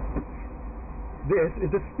 This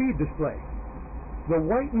is the speed display. The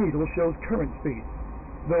white needle shows current speed.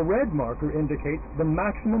 The red marker indicates the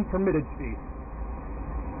maximum permitted speed.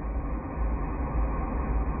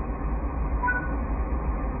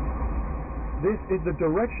 This is the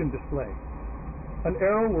direction display. An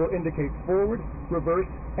arrow will indicate forward, reverse,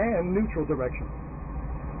 and neutral direction.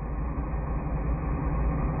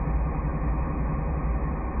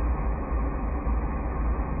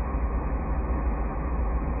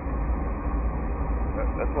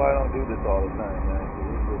 That's why I don't do this all the time, man.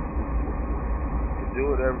 You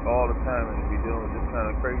do it all the time, and if you're doing this kind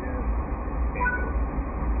of craziness, you can't do it.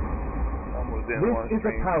 This is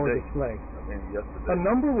a power display. A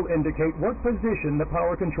number will indicate what position the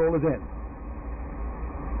power control is in.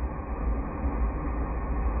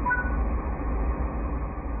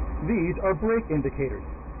 These are brake indicators.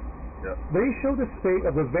 Yep. They show the state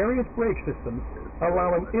of the various brake systems,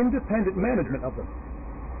 allowing independent management of them.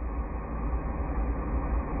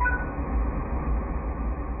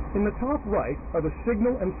 In the top right are the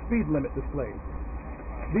signal and speed limit displays.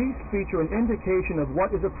 These feature an indication of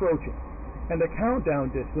what is approaching and a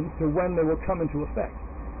countdown distance to when they will come into effect.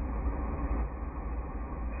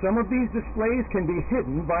 Some of these displays can be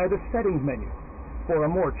hidden via the settings menu for a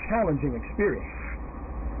more challenging experience.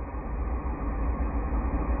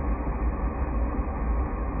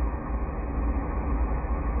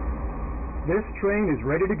 This train is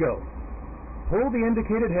ready to go. Pull the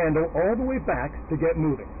indicated handle all the way back to get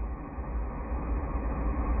moving.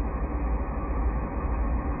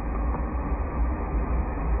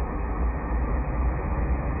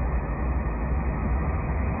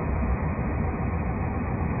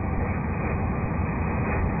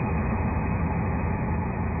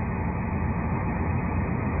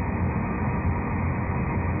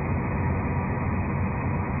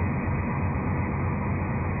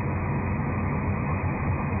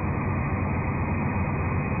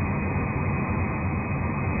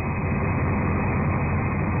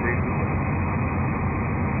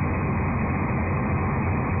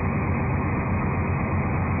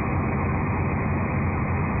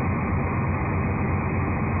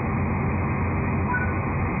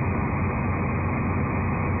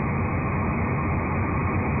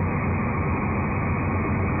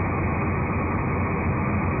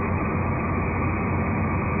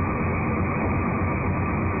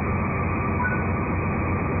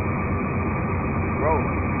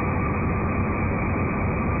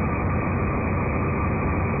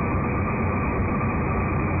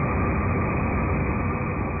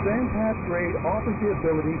 Sandpath grade offers the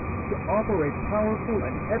ability to operate powerful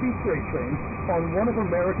and heavy freight trains on one of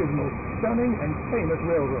America's most stunning and famous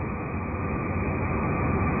railroads.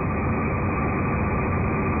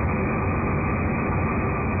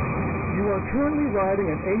 You are currently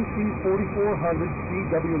riding an AC 4400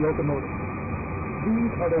 CW locomotive.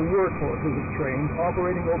 These are the workhorses of trains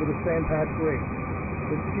operating over the Sandpath grade,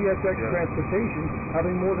 with CSX transportation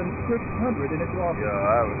having more than 600 in its office. Yeah,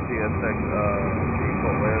 I have a CSX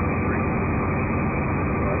depot every street.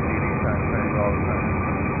 So I see these kind of trains all the time.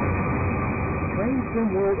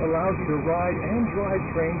 Trainz World allows you to ride and drive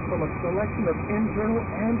trains from a selection of internal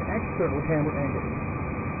and external camera angles.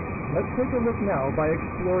 Let's take a look now by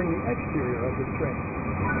exploring the exterior of this train.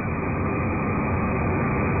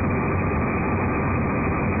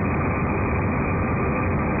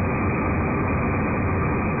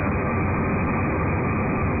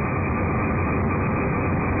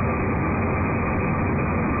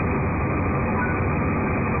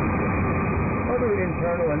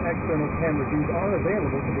 Internal and external camera views are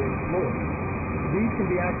available to be explored. These can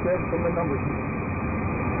be accessed from the number key.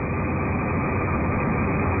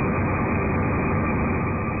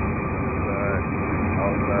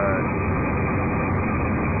 Outside.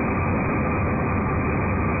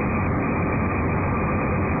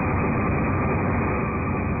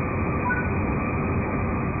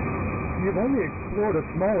 You've only explored a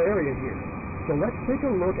small area here, so let's take a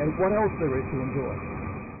look at what else there is to enjoy.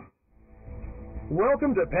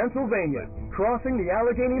 Welcome to Pennsylvania. Crossing the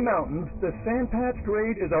Allegheny Mountains, the Sandpath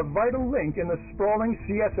grade is a vital link in the sprawling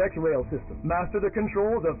CSX rail system. Master the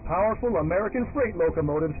controls of powerful American freight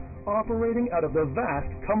locomotives operating out of the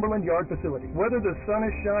vast Cumberland Yard facility. Whether the sun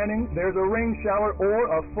is shining, there's a rain shower,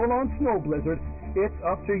 or a full-on snow blizzard, it's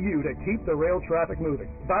up to you to keep the rail traffic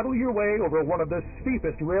moving. Battle your way over one of the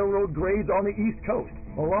steepest railroad grades on the East Coast.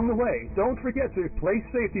 Along the way, don't forget to place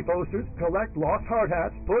safety posters, collect lost hard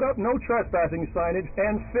hats, put up no trespassing signage,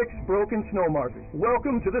 and fix broken snow markers.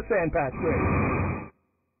 Welcome to the Sandpath grade.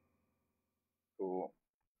 Cool.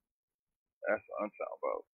 That's what I'm talking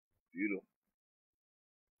about. Beautiful.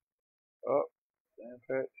 Up,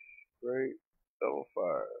 Sandpath grade, level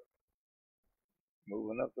 5.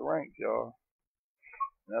 Moving up the ranks, y'all.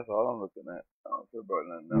 And that's all I'm looking at. I don't care about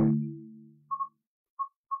nothing else.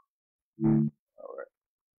 Alright.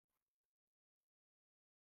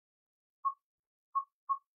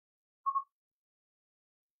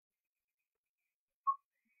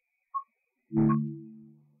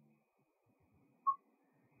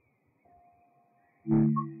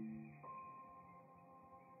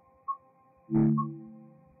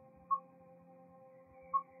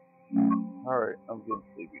 Alright, I'm getting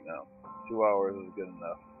sleepy now. 2 hours is good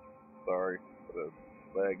enough. Sorry for the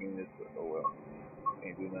lagginess, but oh well.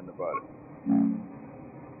 Can't do nothing about it.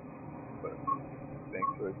 But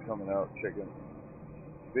thanks for coming out, checking the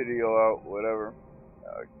video out, whatever.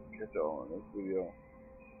 I'll catch y'all on this video.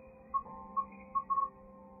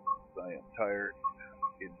 I am tired.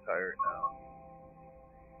 Getting tired now.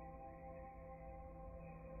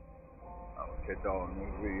 I'll catch y'all on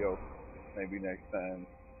this video. Maybe next time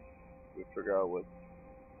we'll figure out what,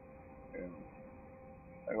 and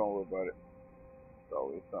I ain't gonna worry about it. It's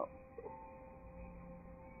always something. So.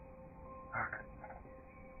 Alright.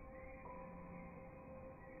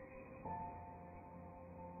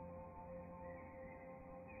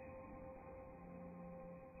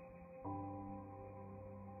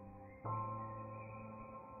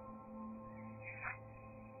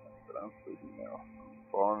 But I'm sleepy now. I'm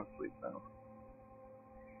falling asleep now.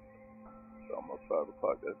 It's almost 5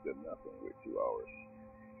 o'clock. That's good enough. I'm gonna wait 2 hours.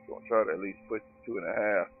 Gonna try to at least push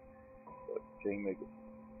 2.5, but can't make it.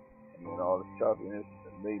 And then all this choppiness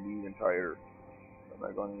made me even tighter. I'm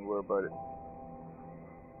not gonna even worry about it.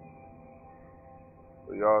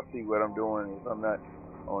 So y'all see what I'm doing. If I'm not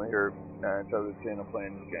on here 9 times out of 10, I'm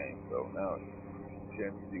playing this game. So now it's a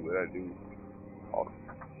chance to see what I do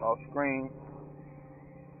off screen.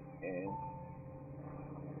 And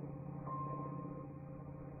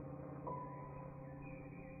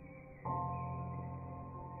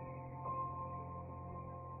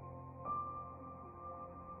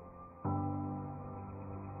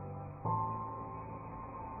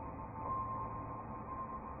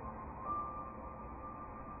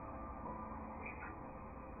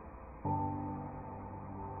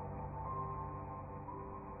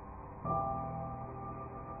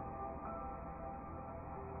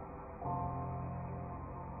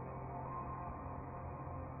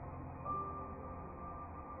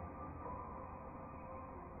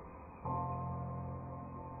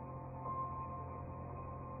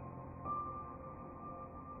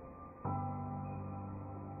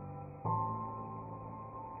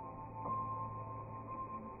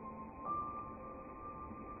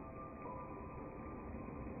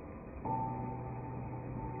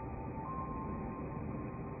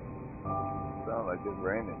just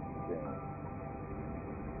ran it again.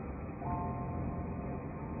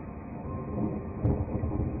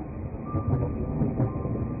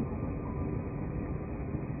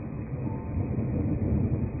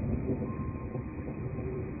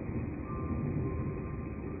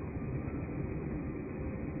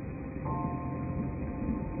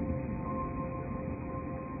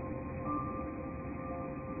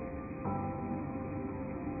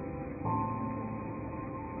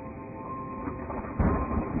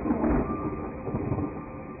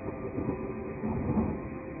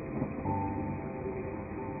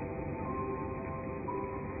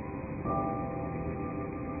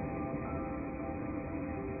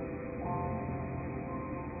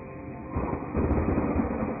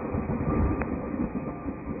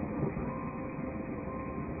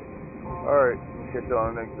 Alright, catch you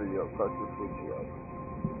on the next video. Catch this video.